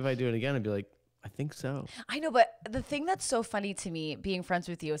 You'd ask me if I do it again, I'd be like, I think so. I know, but the thing that's so funny to me being friends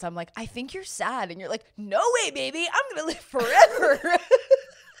with you is I'm like, I think you're sad. And you're like, no way, baby. I'm going to live forever.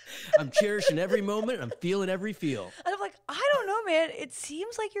 I'm cherishing every moment. I'm feeling every feel. And I'm like, I don't know, man. It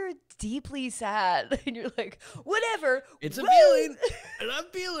seems like you're deeply sad. And you're like, whatever. It's a feeling, and I'm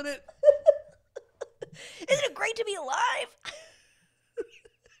feeling it. Isn't it great to be alive?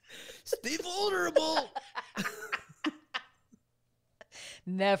 Stay vulnerable.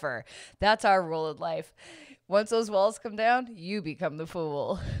 Never. That's our rule in life. Once those walls come down, you become the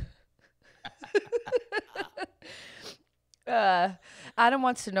fool. Adam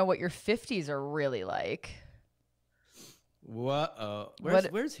wants to know what your 50s are really like. What?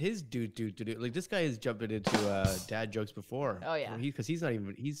 Where's his dude? Like, this guy has jumped into dad jokes before. Oh yeah, because he's not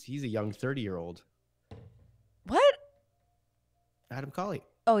even he's a young 30-year-old. What? Adam Colley.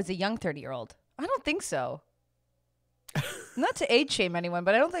 Oh, he's a young 30-year-old. I don't think so. Not to age shame anyone,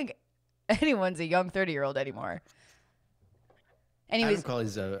 but I don't think anyone's a young 30-year-old anymore. Anyways, Adam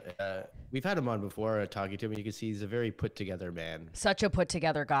Colley's we've had him on before talking to him, and you can see he's a very put together man. Such a put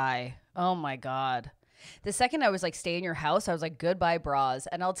together guy. Oh my God. The second I was like, stay in your house, I was like, goodbye bras.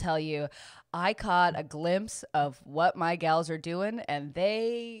 And I'll tell you, I caught a glimpse of what my gals are doing, and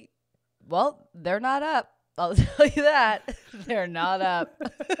they're not up. I'll tell you that. They're not up.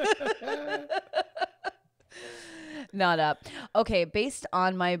 Not up. Okay, based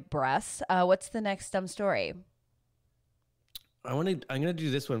on my breasts, what's the next dumb story? I'm gonna do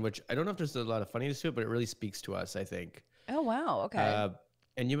this one, which I don't know if there's a lot of funniness to it, but it really speaks to us, I think. Oh wow. Okay.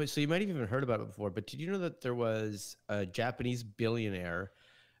 And you might have even heard about it before, but did you know that there was a Japanese billionaire?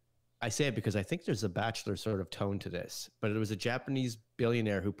 I say it because I think there's a Bachelor sort of tone to this, but it was a Japanese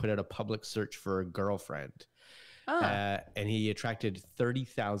billionaire who put out a public search for a girlfriend. And he attracted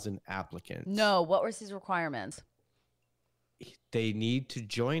 30,000 applicants. No, what was his requirements? They need to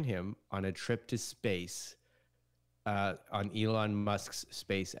join him on a trip to space on Elon Musk's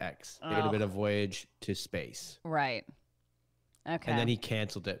SpaceX. They're going to be a voyage to space. Right. Okay. And then he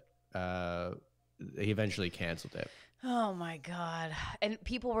canceled it. He eventually canceled it. Oh my God. And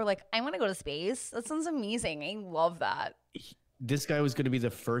people were like, I want to go to space. That sounds amazing. I love that. This guy was going to be the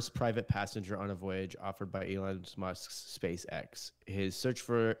first private passenger on a voyage offered by Elon Musk's SpaceX. His search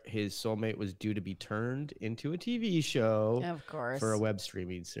for his soulmate was due to be turned into a TV show. Of course. For a web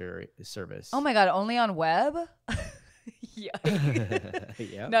streaming service. Oh my God. Only on web? Yeah.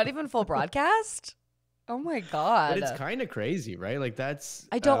 Yeah. Not even full broadcast? Oh my God. But it's kind of crazy, right? Like that's...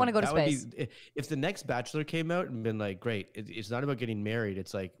 I don't want to go to space. If the next Bachelor came out and been like, great, it's not about getting married.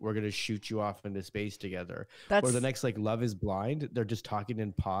 It's like, we're going to shoot you off into space together. Or the next like Love is Blind, they're just talking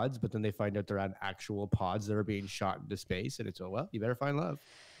in pods, but then they find out they're on actual pods that are being shot into space. And it's, oh, well, you better find love.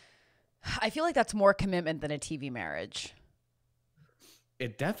 I feel like that's more commitment than a TV marriage.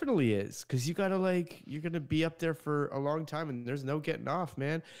 It definitely is, because you gotta you're gonna be up there for a long time, and there's no getting off,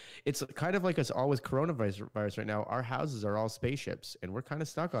 man. It's kind of like us all with coronavirus right now. Our houses are all spaceships, and we're kind of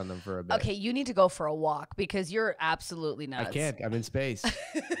stuck on them for a bit. Okay, you need to go for a walk because you're absolutely nuts. I can't. I'm in space.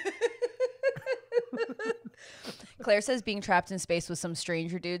 Claire says being trapped in space with some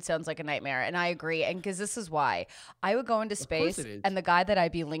stranger dude sounds like a nightmare, and I agree. And because this is why I would go into space, and the guy that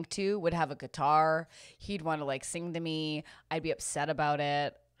I'd be linked to would have a guitar. He'd want to like sing to me. I'd be upset about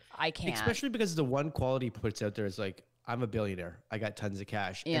it. I can't. Especially because the one quality he puts out there is like, I'm a billionaire. I got tons of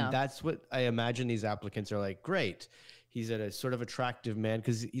cash. Yeah. And that's what I imagine these applicants are like. Great. He's a sort of attractive man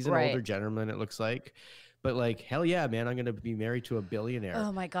because he's an older gentleman, it looks like. But like, hell yeah, man, I'm going to be married to a billionaire.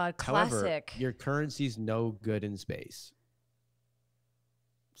 Oh my God, classic. However, your currency's no good in space.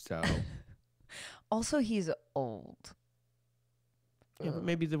 So. Also, he's old. Yeah, but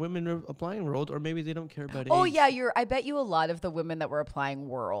maybe the women are applying were old, or maybe they don't care about age. Oh yeah, I bet you a lot of the women that were applying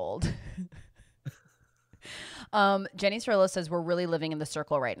were old. Jenny Cirillo says we're really living in the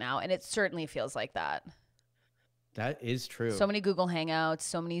circle right now, and it certainly feels like that. That is true. So many Google Hangouts,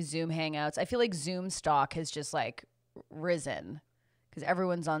 so many Zoom Hangouts. I feel like Zoom stock has just like risen because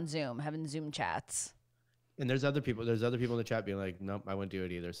everyone's on Zoom having Zoom chats. And there's other people in the chat being like, nope, I wouldn't do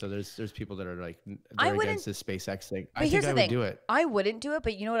it either. So there's people that are like, they're against this SpaceX thing. I think I would do it. I wouldn't do it,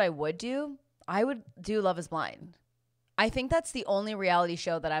 but you know what I would do? I would do Love is Blind. I think that's the only reality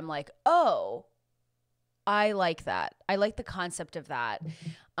show that I'm like, oh, I like that. I like the concept of that.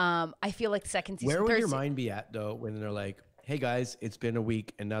 I feel like second season. Where would your mind be at though when they're like, hey guys, it's been a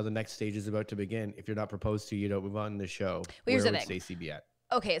week and now the next stage is about to begin. If you're not proposed to, you don't move on in the show. Well, here's where the would thing. Stacey be at?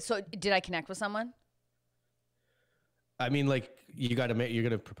 Okay, so did I connect with someone? I mean, like you're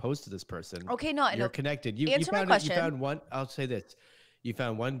gonna propose to this person. Okay, no, you're connected. Answer my question. You found one. I'll say this: you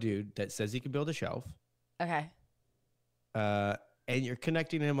found one dude that says he can build a shelf. Okay. And you're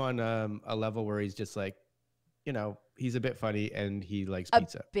connecting him on a level where he's just like, you know, he's a bit funny and he likes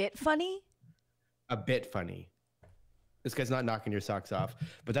pizza. A bit funny? A bit funny. This guy's not knocking your socks off.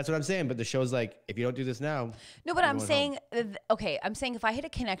 But that's what I'm saying. But the show's like, if you don't do this now. No, but I'm saying, okay, I'm saying if I had a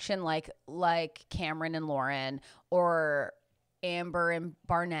connection like Cameron and Lauren or Amber and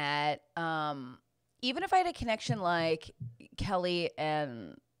Barnett, even if I had a connection like Kelly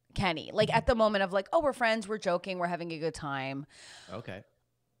and Kenny, like at the moment of like, oh, we're friends, we're joking, we're having a good time. Okay.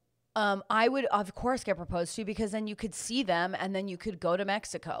 I would, of course, get proposed to because then you could see them and then you could go to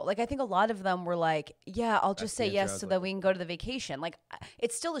Mexico. Like, I think a lot of them were like, yeah, I'll just say yes so that we can go to the vacation. Like,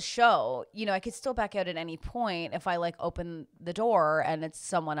 it's still a show. You know, I could still back out at any point if I like open the door and it's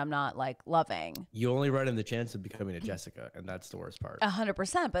someone I'm not like loving. You only run in the chance of becoming a Jessica, and that's the worst part.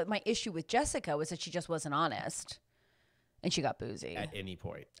 100%. But my issue with Jessica was that she just wasn't honest. And she got boozy. At any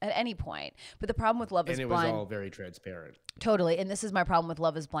point. At any point. But the problem with Love is Blind. And it was all very transparent. Totally. And this is my problem with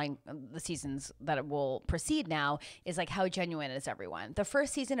Love is Blind, the seasons that it will proceed now, is like how genuine is everyone. The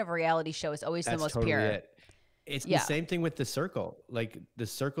first season of a reality show is always the most totally pure. It. It's the same thing with The Circle. Like The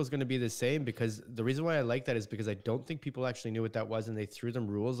Circle is going to be the same because the reason why I like that is because I don't think people actually knew what that was and they threw them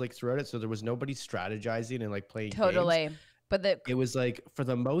rules like throughout it. So there was nobody strategizing and like playing games. But it was like, for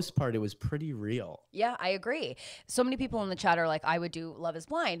the most part, it was pretty real. yeah, I agree. So many people in the chat are like, I would do Love is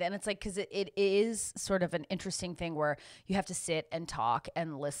Blind. And it's like, because it is sort of an interesting thing where you have to sit and talk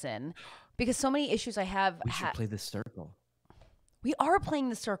and listen. Because so many issues I have. We should play the circle. We are playing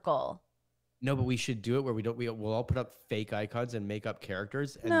the circle. No, but we should do it where we'll all put up fake icons and make up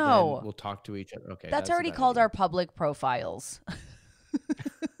characters, and No. then we'll talk to each other. Okay, That's already called our public profiles.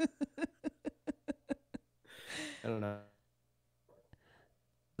 I don't know.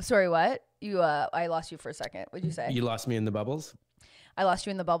 Sorry, what? You I lost you for a second. What'd you say? You lost me in the bubbles? I lost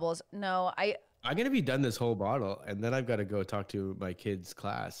you in the bubbles. No, I'm gonna be done this whole bottle, and then I've got to go talk to my kids'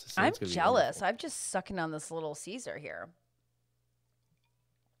 class. So I'm jealous. I'm just sucking on this little Caesar here.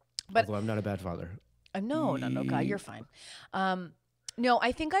 But although I'm not a bad father. No, God, you're fine. No,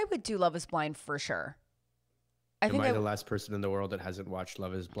 I think I would do Love is Blind for sure. Am I the last person in the world that hasn't watched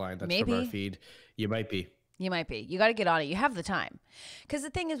Love is Blind? That's maybe. From our feed. You might be. You might be. You got to get on it. You have the time. Because the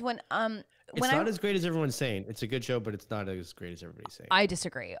thing is, when it's not as great as everyone's saying. It's a good show, but it's not as great as everybody's saying. I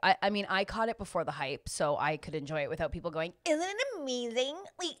disagree. I mean, I caught it before the hype, so I could enjoy it without people going, "Isn't it amazing?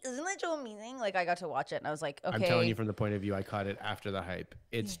 Like, isn't that so amazing?" Like, I got to watch it, and I was like, "Okay." I'm telling you from the point of view, I caught it after the hype.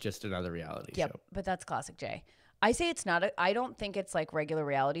 It's just another reality show. But that's classic Jay. I say it's not. I don't think it's like regular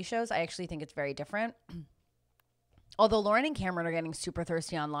reality shows. I actually think it's very different. Although Lauren and Cameron are getting super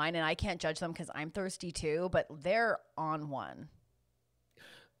thirsty online, and I can't judge them because I'm thirsty too, but they're on one.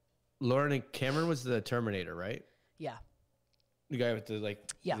 Lauren and Cameron was the Terminator, right? Yeah. The guy with the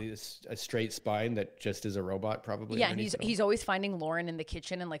a straight spine that just is a robot, probably. Yeah, and he's always finding Lauren in the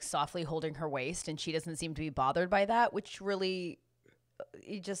kitchen and like softly holding her waist, and she doesn't seem to be bothered by that, which really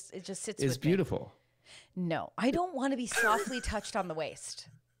it just sits with me. It's beautiful. No, I don't want to be softly touched on the waist.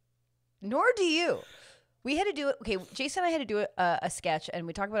 Nor do you. We had to do it. Okay, Jason and I had to do a sketch, and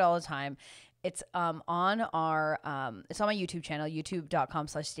we talk about it all the time. It's on our it's on my YouTube channel,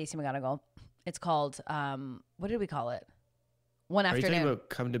 youtube.com/Stacey McGunnigle. It's called what did we call it? One Afternoon. Are you talking about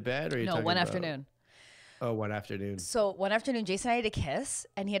Come to Bed, or are you talking One about Afternoon? Oh, One Afternoon. So one afternoon, Jason and I had to kiss,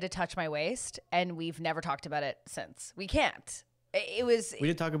 and he had to touch my waist, and we've never talked about it since. We can't. It was. We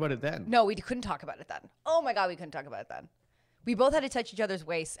didn't talk about it then. No, we couldn't talk about it then. Oh my God, we couldn't talk about it then. We both had to touch each other's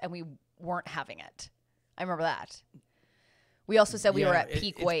waists, and we weren't having it. I remember that. We also said we were at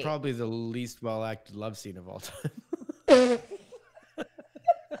peak weight. It's probably the least well-acted love scene of all time.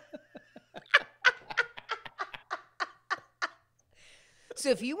 So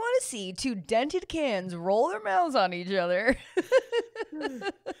if you want to see two dented cans roll their mouths on each other.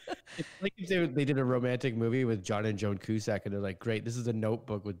 It's like if they did a romantic movie with John and Joan Cusack, and they're like, great, this is a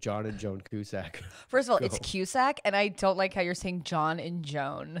Notebook with John and Joan Cusack. First of all, it's Cusack, and I don't like how you're saying John and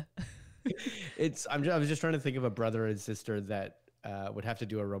Joan. I was just trying to think of a brother and sister that would have to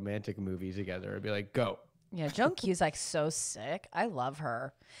do a romantic movie together. It'd be like, go. Yeah, Joan Cusack's so sick. I love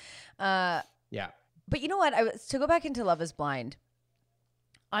her. Yeah. But you know what? To go back into Love is Blind,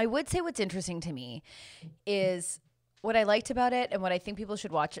 I would say what's interesting to me is what I liked about it and what I think people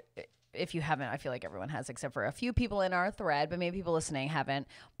should watch. If you haven't, I feel like everyone has, except for a few people in our thread, but maybe people listening haven't.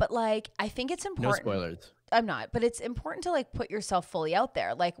 But like, I think it's important. No spoilers. I'm not, but it's important to like put yourself fully out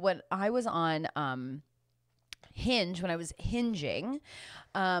there. Like when I was on Hinge, when I was hinging,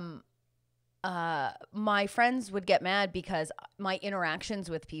 my friends would get mad because my interactions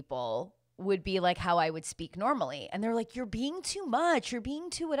with people would be like how I would speak normally. And they're like, you're being too much. You're being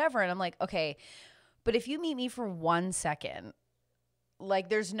too whatever. And I'm like, okay, but if you meet me for 1 second, like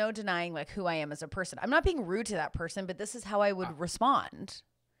there's no denying like who I am as a person. I'm not being rude to that person, but this is how I would respond.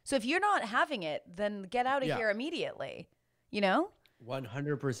 So if you're not having it, then get out of here immediately, you know?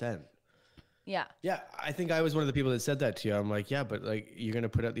 100%. Yeah. Yeah. I think I was one of the people that said that to you. I'm like, yeah, but like you're going to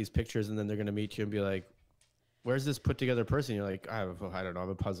put out these pictures and then they're going to meet you and be like, where's this put together person? You're like, I don't know. I'm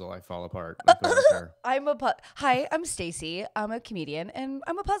a puzzle. I fall apart. Like, Hi, I'm Stacey. I'm a comedian and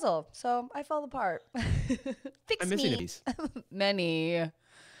I'm a puzzle. So I fall apart. Fix I'm me. missing a piece. Many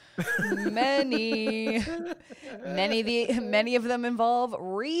of them involve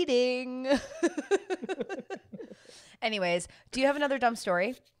reading. Anyways, do you have another dumb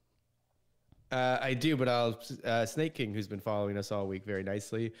story? I do, but Snake King, who's been following us all week very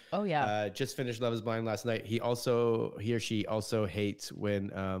nicely. Oh yeah. Just finished Love is Blind last night. He or she also hates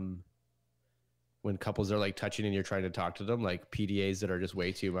when couples are like touching and you're trying to talk to them, like PDAs that are just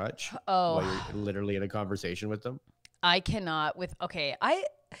way too much. Oh. While you're literally in a conversation with them. I cannot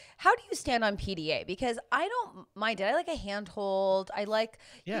how do you stand on PDA? Because I don't mind it. I like a handhold. I like,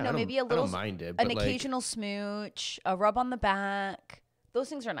 maybe a little, I don't mind it, an occasional smooch, a rub on the back. Those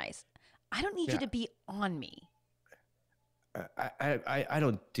things are nice. I don't need you to be on me. I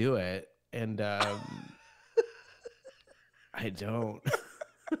don't do it. And I don't.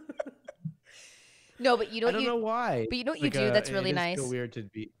 No, but you know I what don't you know why. but you know what you do that's really it is nice. so weird to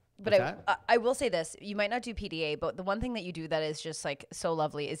be. But What's that? I will say this: you might not do PDA, but the one thing that you do that is just like so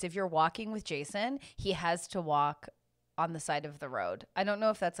lovely is if you're walking with Jason, he has to walk on the side of the road. I don't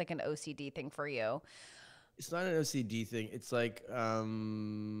know if that's like an OCD thing for you. It's not an OCD thing. It's like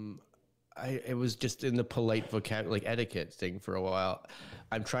it was just in the polite vocabulary, like etiquette thing for a while.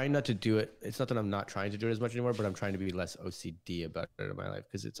 I'm trying not to do it. It's not that I'm not trying to do it as much anymore, but I'm trying to be less OCD about it in my life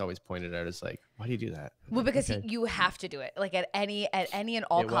because it's always pointed out as like, why do you do that? Well, because Okay. you have to do it, like at any and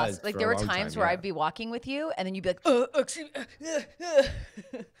all It costs. was Like for there a were long times time, where yeah. I'd be walking with you, and then you'd be like, excuse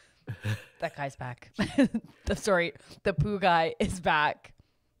me. That guy's back. Sorry, the poo guy is back.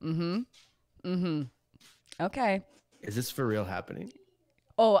 Okay. Is this for real happening?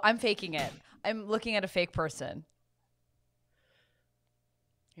 Oh, I'm faking it. I'm looking at a fake person.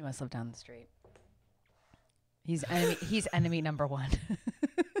 He must live down the street. He's enemy number one.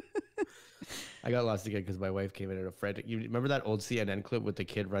 I got lost again because my wife came in at a frantic. You remember that old CNN clip with the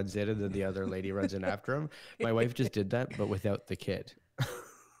kid runs in and then the other lady runs in after him? My wife just did that, but without the kid.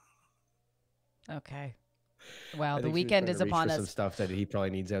 Okay. Well, I the think she was weekend trying is to reach upon for some us. stuff that he probably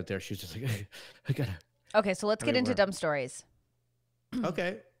needs out there. She was just like, I gotta. Okay, so let's get into Everywhere. dumb stories.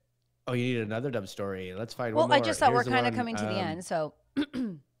 Okay. Oh, you need another dumb story. Let's find Well, one more. I just thought Here's we're the kind of one, coming to the end, so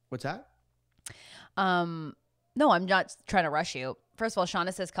What's that? no, I'm not trying to rush you. First of all,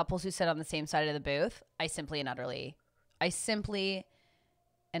 Shauna says couples who sit on the same side of the booth. I simply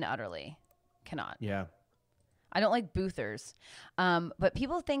and utterly cannot. Yeah. I don't like boothers. But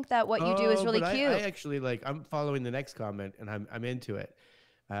people think that what you do is really but cute. I actually like. I'm following the next comment, and I'm into it.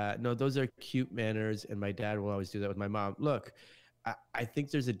 No, those are cute manners, and my dad will always do that with my mom. Look, I think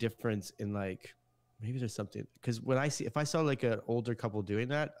there's a difference in like maybe there's something because if I saw like an older couple doing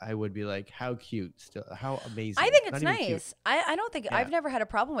that, I would be like, how cute, still, how amazing. I think it's Not even cute. nice. I don't think Yeah. I've never had a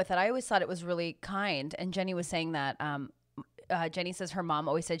problem with it. I always thought it was really kind. And Jenny was saying that Jenny says her mom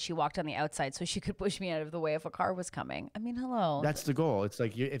always said she walked on the outside so she could push me out of the way if a car was coming. I mean, hello. That's the goal. It's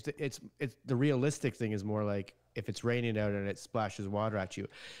like it's the realistic thing is more like if it's raining out and it splashes water at you.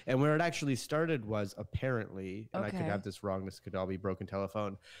 And where it actually started was apparently, and I could Okay. have this wrong, this could all be broken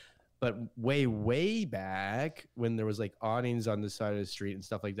telephone, but way back when there was like awnings on the side of the street and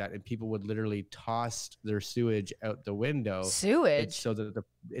stuff like that, and people would literally toss their sewage out the window. Sewage. It's so that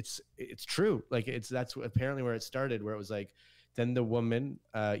it's true. Like that's apparently where it started, where it was like, then the woman,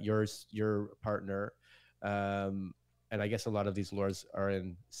 your partner, and I guess a lot of these laws are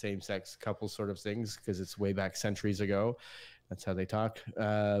in same-sex couple sort of things because it's way back centuries ago. That's how they talk.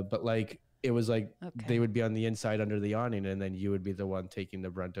 But like it was like they would be on the inside under the awning, and then you would be the one taking the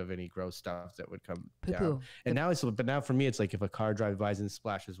brunt of any gross stuff that would come down. And now but now for me, it's like if a car drives by and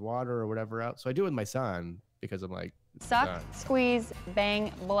splashes water or whatever out. So I do it with my son because I'm like, Suck, squeeze,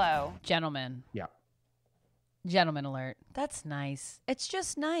 bang, blow. Gentlemen. yeah. Gentleman alert. That's nice. It's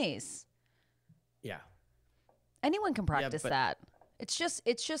just nice. Yeah. Anyone can practice but- that. It's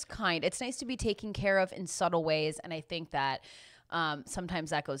just kind. It's nice to be taken care of in subtle ways, and I think that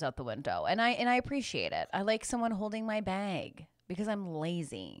sometimes that goes out the window. And I appreciate it. I like someone holding my bag because I'm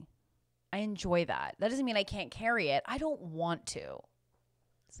lazy. I enjoy that. That doesn't mean I can't carry it. I don't want to.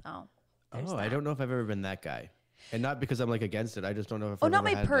 So. Oh, I don't know if I've ever been that guy. And not because I'm like against it. I just don't know if Oh, I've not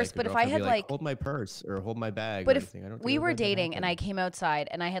ever my had, purse, like, a but if I girlfriend had be like hold my purse or hold my bag. But or if anything. I don't think we I've were had that dating and I happen. came outside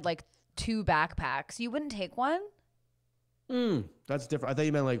and I had like 2 backpacks, you wouldn't take one? That's different. I thought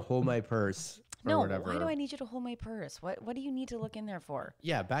you meant like hold my purse or No. whatever. Why do I need you to hold my purse? What do you need to look in there for?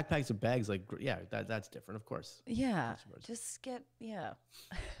 Yeah, backpacks and bags, like that's different, of course. Yeah. Just get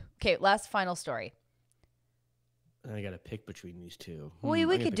Okay, last final story. And I got to pick between these two. We I'm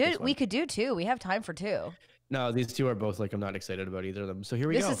gonna could pick this do one. we could do 2. We have time for 2. No, these two are both like I'm not excited about either of them. So here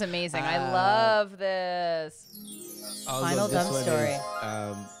we go. This is amazing. I love this. I'll Final go- this dumb one story.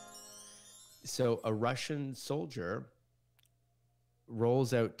 So a Russian soldier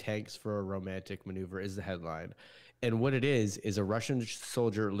rolls out tanks for a romantic maneuver is the headline. And what it is a Russian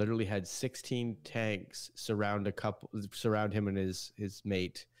soldier literally had 16 tanks surround him and his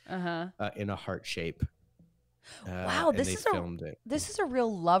mate in a heart shape. Wow, and this they is filmed it. this is a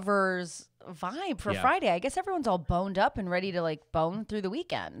real lover's vibe for Yeah. Friday. I guess everyone's all boned up and ready to like bone through the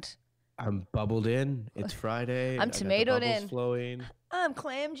weekend. I'm bubbled in. It's Friday. I'm I got the tomatoed bubbles in. Flowing. I'm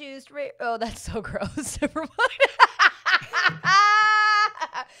clam juiced. Oh, that's so gross. Never mind.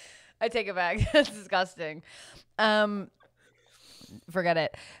 I take it back. That's disgusting. Forget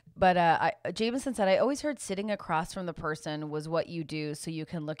it. But Jameson said, I always heard sitting across from the person was what you do so you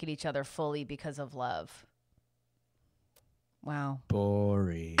can look at each other fully because of love. Wow.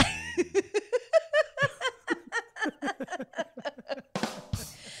 Boring.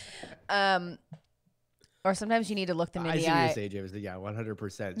 Or sometimes you need to look them in I the see what eye. you're saying, James. Yeah,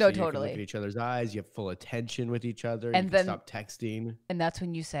 100%. No, so you can totally. look at each other's eyes. You have full attention with each other. And you can then- stop texting. And that's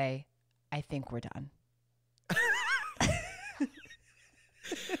when you say, I think we're done.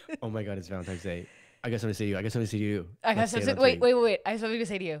 Oh my God, it's Valentine's Day. I got something to say to you. I got something to say to you. I have Let's say it something. on three. Wait. I have something to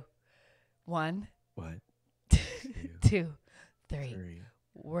say to you. 1, What? 2, 3. Three.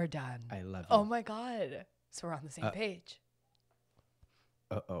 We're done. I love you. Oh my God. So we're on the same page.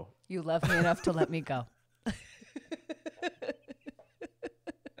 Uh-oh. You love me enough to let me go.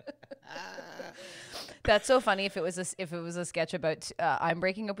 That's so funny. If it was a sketch about I'm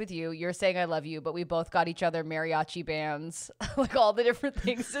breaking up with you, you're saying I love you, but we both got each other mariachi bands, like all the different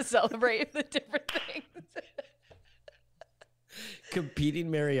things to celebrate the different things.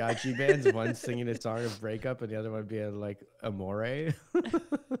 Competing mariachi bands, one singing a song of breakup and the other one being like Amore.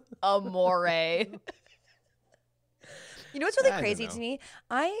 Amore. You know what's really I don't crazy know. to me?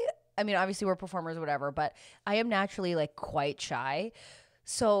 I mean, obviously we're performers or whatever, but I am naturally like quite shy.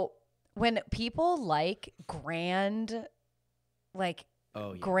 So when people like grand, like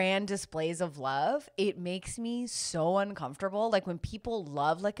Oh, yeah. grand displays of love, it makes me so uncomfortable. Like when people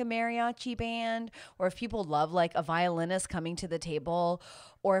love like a mariachi band, or if people love like a violinist coming to the table,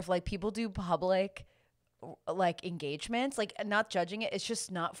 or if like people do public like engagements, like not judging it, it's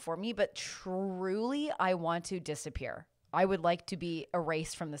just not for me. But truly, I want to disappear. I would like to be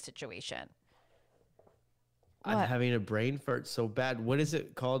erased from the situation. I'm What? having a brain fart so bad. What is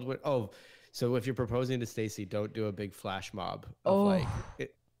it called? So if you're proposing to Stacey, don't do a big flash mob of like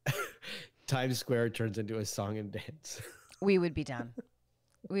Times Square turns into a song and dance. We would be done.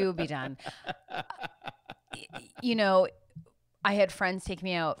 We would be done. You know, I had friends take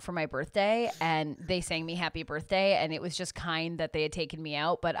me out for my birthday and they sang me happy birthday, and it was just kind that they had taken me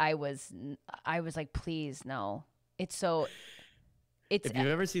out, but I was like, please, no. It's If you've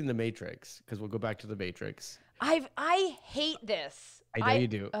ever seen The Matrix, because we'll go back to The Matrix. I hate this. I know you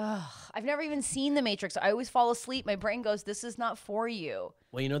do. I've never even seen The Matrix. I always fall asleep. My brain goes, this is not for you.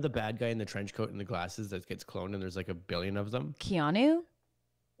 Well, you know the bad guy in the trench coat and the glasses that gets cloned and there's like a billion of them? Keanu?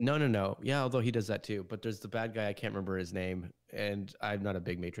 No. Yeah, although he does that too. But there's the bad guy. I can't remember his name. And I'm not a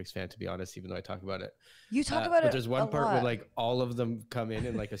big Matrix fan, to be honest, even though I talk about it. You talk about it. But there's one a part lot. where like all of them come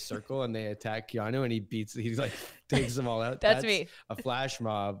in like a circle and they attack Keanu and he's like takes them all out. That's me. A flash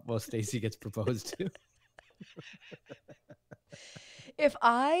mob while Stacey gets proposed to. If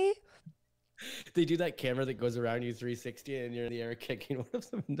I They do that camera that goes around you 360 and you're in the air kicking one of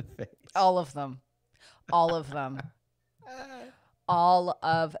them in the face. all of them. All of them. All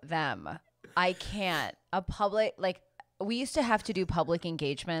of them. I can't. A public, like, we used to have to do public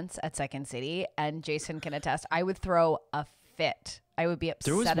engagements at Second City, and Jason can attest, I would throw a fit. I would be upset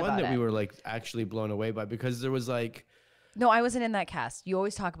There was about one that it. we were like actually blown away by because there was like, No, I wasn't in that cast. You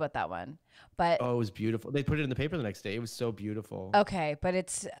always talk about that one. But oh, it was beautiful. They put it in the paper the next day. It was so beautiful. okay, but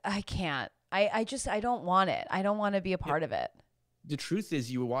I can't. I don't want it. I don't want to be a part of it. The truth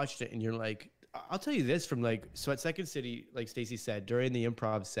is you watched it and you're like, I'll tell you this from like, so at Second City, like Stacey said, during the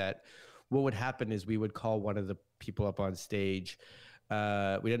improv set, what would happen is we would call one of the people up on stage.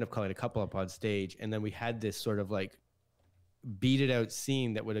 We'd end up calling a couple up on stage. And then we had this sort of like beat it out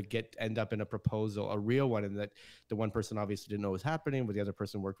scene that would end up in a proposal, a real one. And that the one person obviously didn't know what was happening, but the other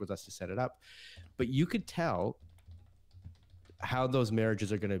person worked with us to set it up. But you could tell how those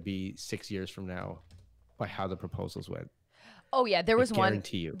marriages are going to be 6 years from now by how the proposals went. Oh yeah, there was one.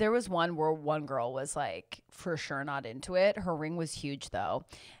 guarantee you. There was one where one girl was like for sure not into it. Her ring was huge though,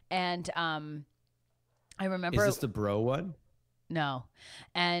 and I remember. Is this the bro one? No,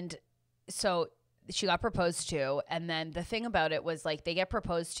 and so she got proposed to, and then the thing about it was like they get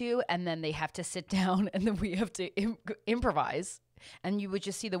proposed to, and then they have to sit down, and then we have to improvise. And you would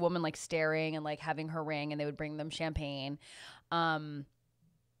just see the woman like staring and like having her ring, and they would bring them champagne.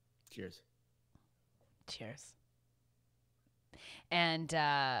 Cheers. Cheers. And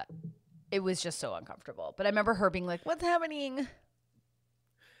it was just so uncomfortable. But I remember her being like, what's happening?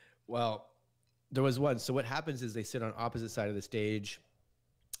 Well, there was one. So what happens is they sit on opposite side of the stage.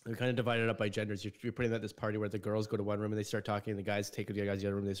 They're kind of divided up by genders. You're putting at this party where the girls go to one room and they start talking. The guys take the guys to the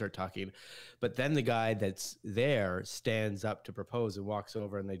other room and they start talking. But then the guy that's there stands up to propose and walks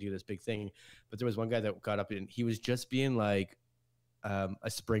over and they do this big thing. But there was one guy that got up and he was just being like a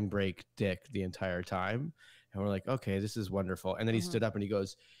spring break dick the entire time. And we're like, okay, this is wonderful. And then he stood up and he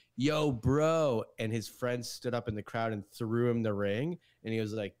goes, yo, bro. And his friend stood up in the crowd and threw him the ring. And he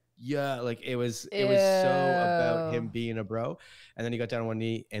was like, Yeah, like it was so about him being a bro. And then he got down on one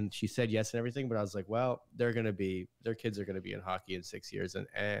knee and she said yes and everything. But I was like, well, their kids are gonna be in hockey in 6 years, and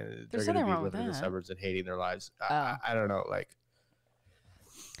they're gonna be living in the suburbs and hating their lives. I don't know, like.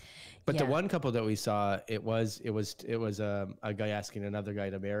 But the one couple that we saw, it was a guy asking another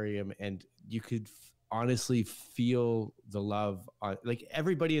guy to marry him, and you could honestly feel the love on, like,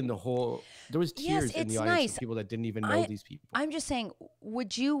 everybody in the whole. There was tears in the audience of people that didn't even know these people. I'm just saying,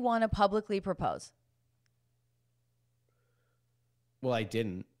 would you want to publicly propose? Well, I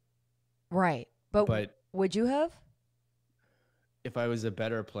didn't. Right, but would you have? If I was a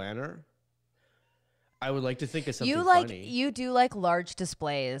better planner, I would like to think of something funny. You do like large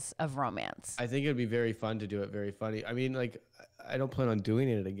displays of romance. I think it would be very fun to do it very funny. I mean, like, I don't plan on doing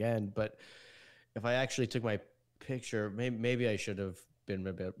it again, but if I actually took my picture, maybe I should have been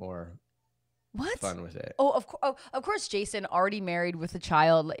a bit more fun with it. Oh, of course, Jason, already married with a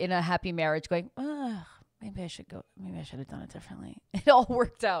child in a happy marriage, going, maybe I should have done it differently. It all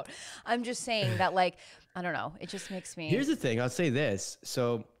worked out. I'm just saying that, like, I don't know. It just makes me. Here's the thing. I'll say this.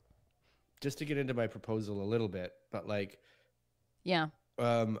 So, just to get into my proposal a little bit, but like, yeah.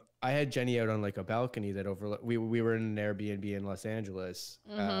 I had Jenny out on like a balcony that overlooked. We were in an Airbnb in Los Angeles,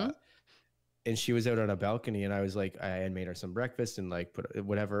 and she was out on a balcony, and I was like, I had made her some breakfast and like put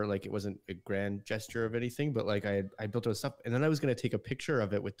whatever. Like, it wasn't a grand gesture of anything, but like I built her stuff, and then I was gonna take a picture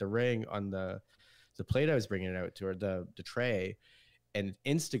of it with the ring on the plate I was bringing it out to her, the tray, and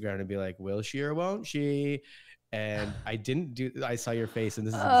Instagram, and be like, will she or won't she? And I didn't do. I saw your face, and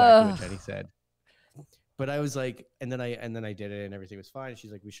this is exactly what Jenny said. But I was like, and then I did it, and everything was fine.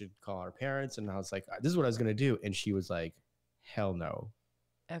 She's like, we should call our parents, and I was like, this is what I was gonna do, and she was like, hell no.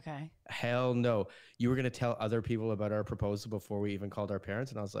 Okay. Hell no. You were gonna tell other people about our proposal before we even called our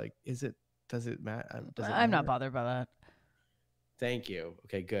parents, and I was like, does it matter? I'm not bothered by that. Thank you.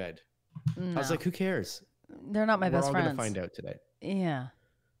 Okay, good. No. I was like, who cares? They're not my best friends. We're all gonna find out today. Yeah.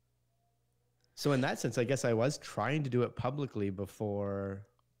 So in that sense, I guess I was trying to do it publicly before.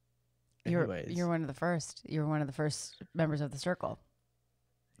 You're one of the first. You're one of the first members of the circle.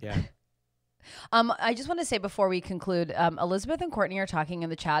 Yeah. I just want to say before we conclude, Elizabeth and Courtney are talking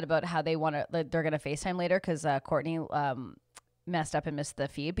in the chat about how they're going to FaceTime later because Courtney messed up and missed the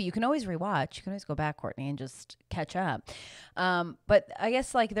feed. But you can always rewatch. You can always go back, Courtney, and just catch up. But I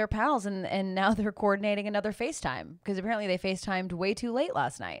guess like they're pals, and now they're coordinating another FaceTime because apparently they FaceTimed way too late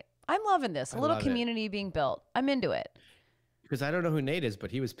last night. I'm loving this. A little community being built. I'm into it. Because I don't know who Nate is,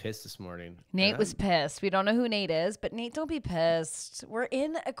 but he was pissed this morning. Nate was pissed. We don't know who Nate is, but Nate, don't be pissed. We're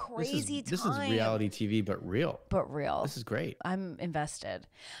in a crazy time. This is reality TV, but real. This is great. I'm invested.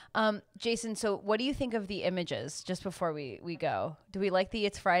 Jason, so what do you think of the images just before we go? Do we like the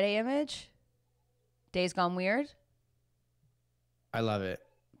It's Friday image? Days Gone Weird? I love it.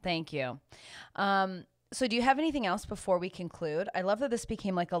 Thank you. So do you have anything else before we conclude? I love that this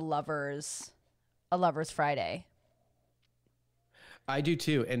became like a lovers Friday. I do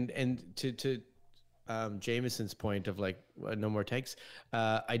too, and to Jameson's point of like no more takes.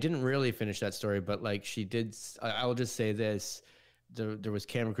 I didn't really finish that story, but like she did. I will just say this: there was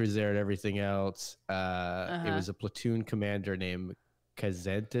camera crews there and everything else. It was a platoon commander named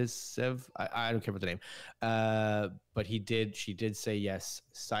Kazantesev. I don't care about the name, but she did say yes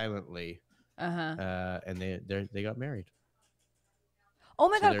silently. And they got married. Oh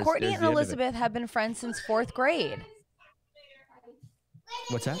my God, Courtney and Elizabeth have been friends since 4th grade.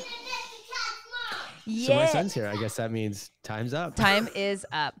 What's that? Yeah. So my son's here. I guess that means time's up. Time is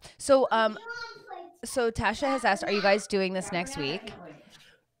up. So Tasha has asked, are you guys doing this next week?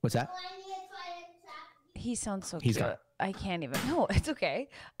 What's that? He sounds so He's cute. gone. I can't even. No, it's okay.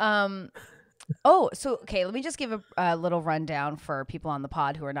 Okay. Let me just give a little rundown for people on the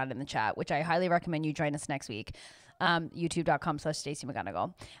pod who are not in the chat, which I highly recommend you join us next week. YouTube.com/Stacey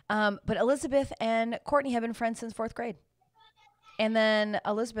McGunnigle. But Elizabeth and Courtney have been friends since 4th grade. And then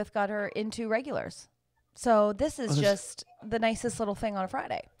Elizabeth got her into regulars. So this is just the nicest little thing on a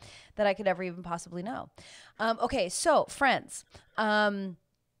Friday that I could ever even possibly know. Okay, so friends, we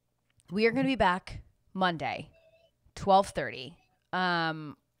are going to be back Monday, 12:30.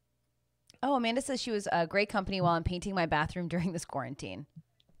 Amanda says she was a great company while I'm painting my bathroom during this quarantine.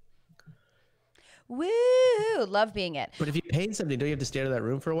 Woo! Love being it. But if you paint something, don't you have to stay out of that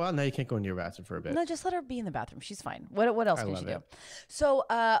room for a while? Now you can't go into your bathroom for a bit. No, just let her be in the bathroom. She's fine. What else can she do? It. So,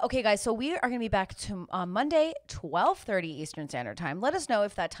 okay, guys. So we are going to be back on Monday, 12:30 Eastern Standard Time. Let us know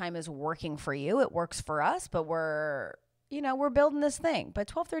if that time is working for you. It works for us, but we're building this thing. But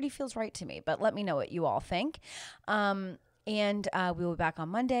 12:30 feels right to me. But let me know what you all think. And we will be back on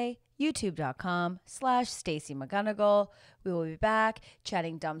Monday, youtube.com/Stacey McGunnigle. We will be back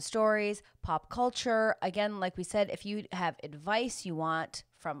chatting dumb stories, pop culture. Again, like we said, if you have advice you want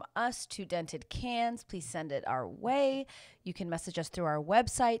from us to Dented Cans, please send it our way. You can message us through our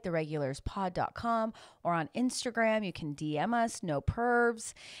website, theregularspod.com, or on Instagram. You can DM us, no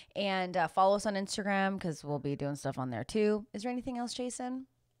pervs, and follow us on Instagram because we'll be doing stuff on there too. Is there anything else, Jason?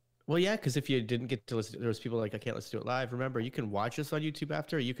 Well, yeah, because if you didn't get to listen, there was people like, I can't listen to it live. Remember, you can watch us on YouTube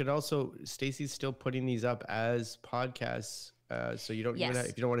after. You can also, Stacey's still putting these up as podcasts. So you don't even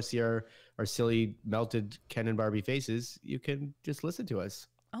if you don't want to see our silly melted Ken and Barbie faces, you can just listen to us.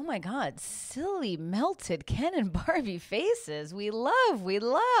 Oh my God, silly melted Ken and Barbie faces. We love.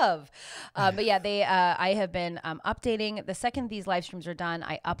 But yeah, I have been updating. The second these live streams are done,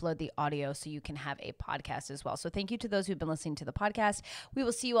 I upload the audio so you can have a podcast as well. So thank you to those who've been listening to the podcast. We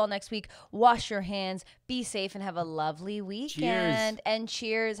will see you all next week. Wash your hands, be safe, and have a lovely weekend. Cheers. And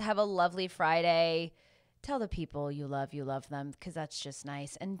cheers. Have a lovely Friday. Tell the people you love them, because that's just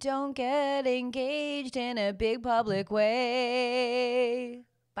nice. And don't get engaged in a big public way.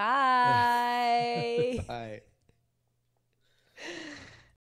 Bye. Bye.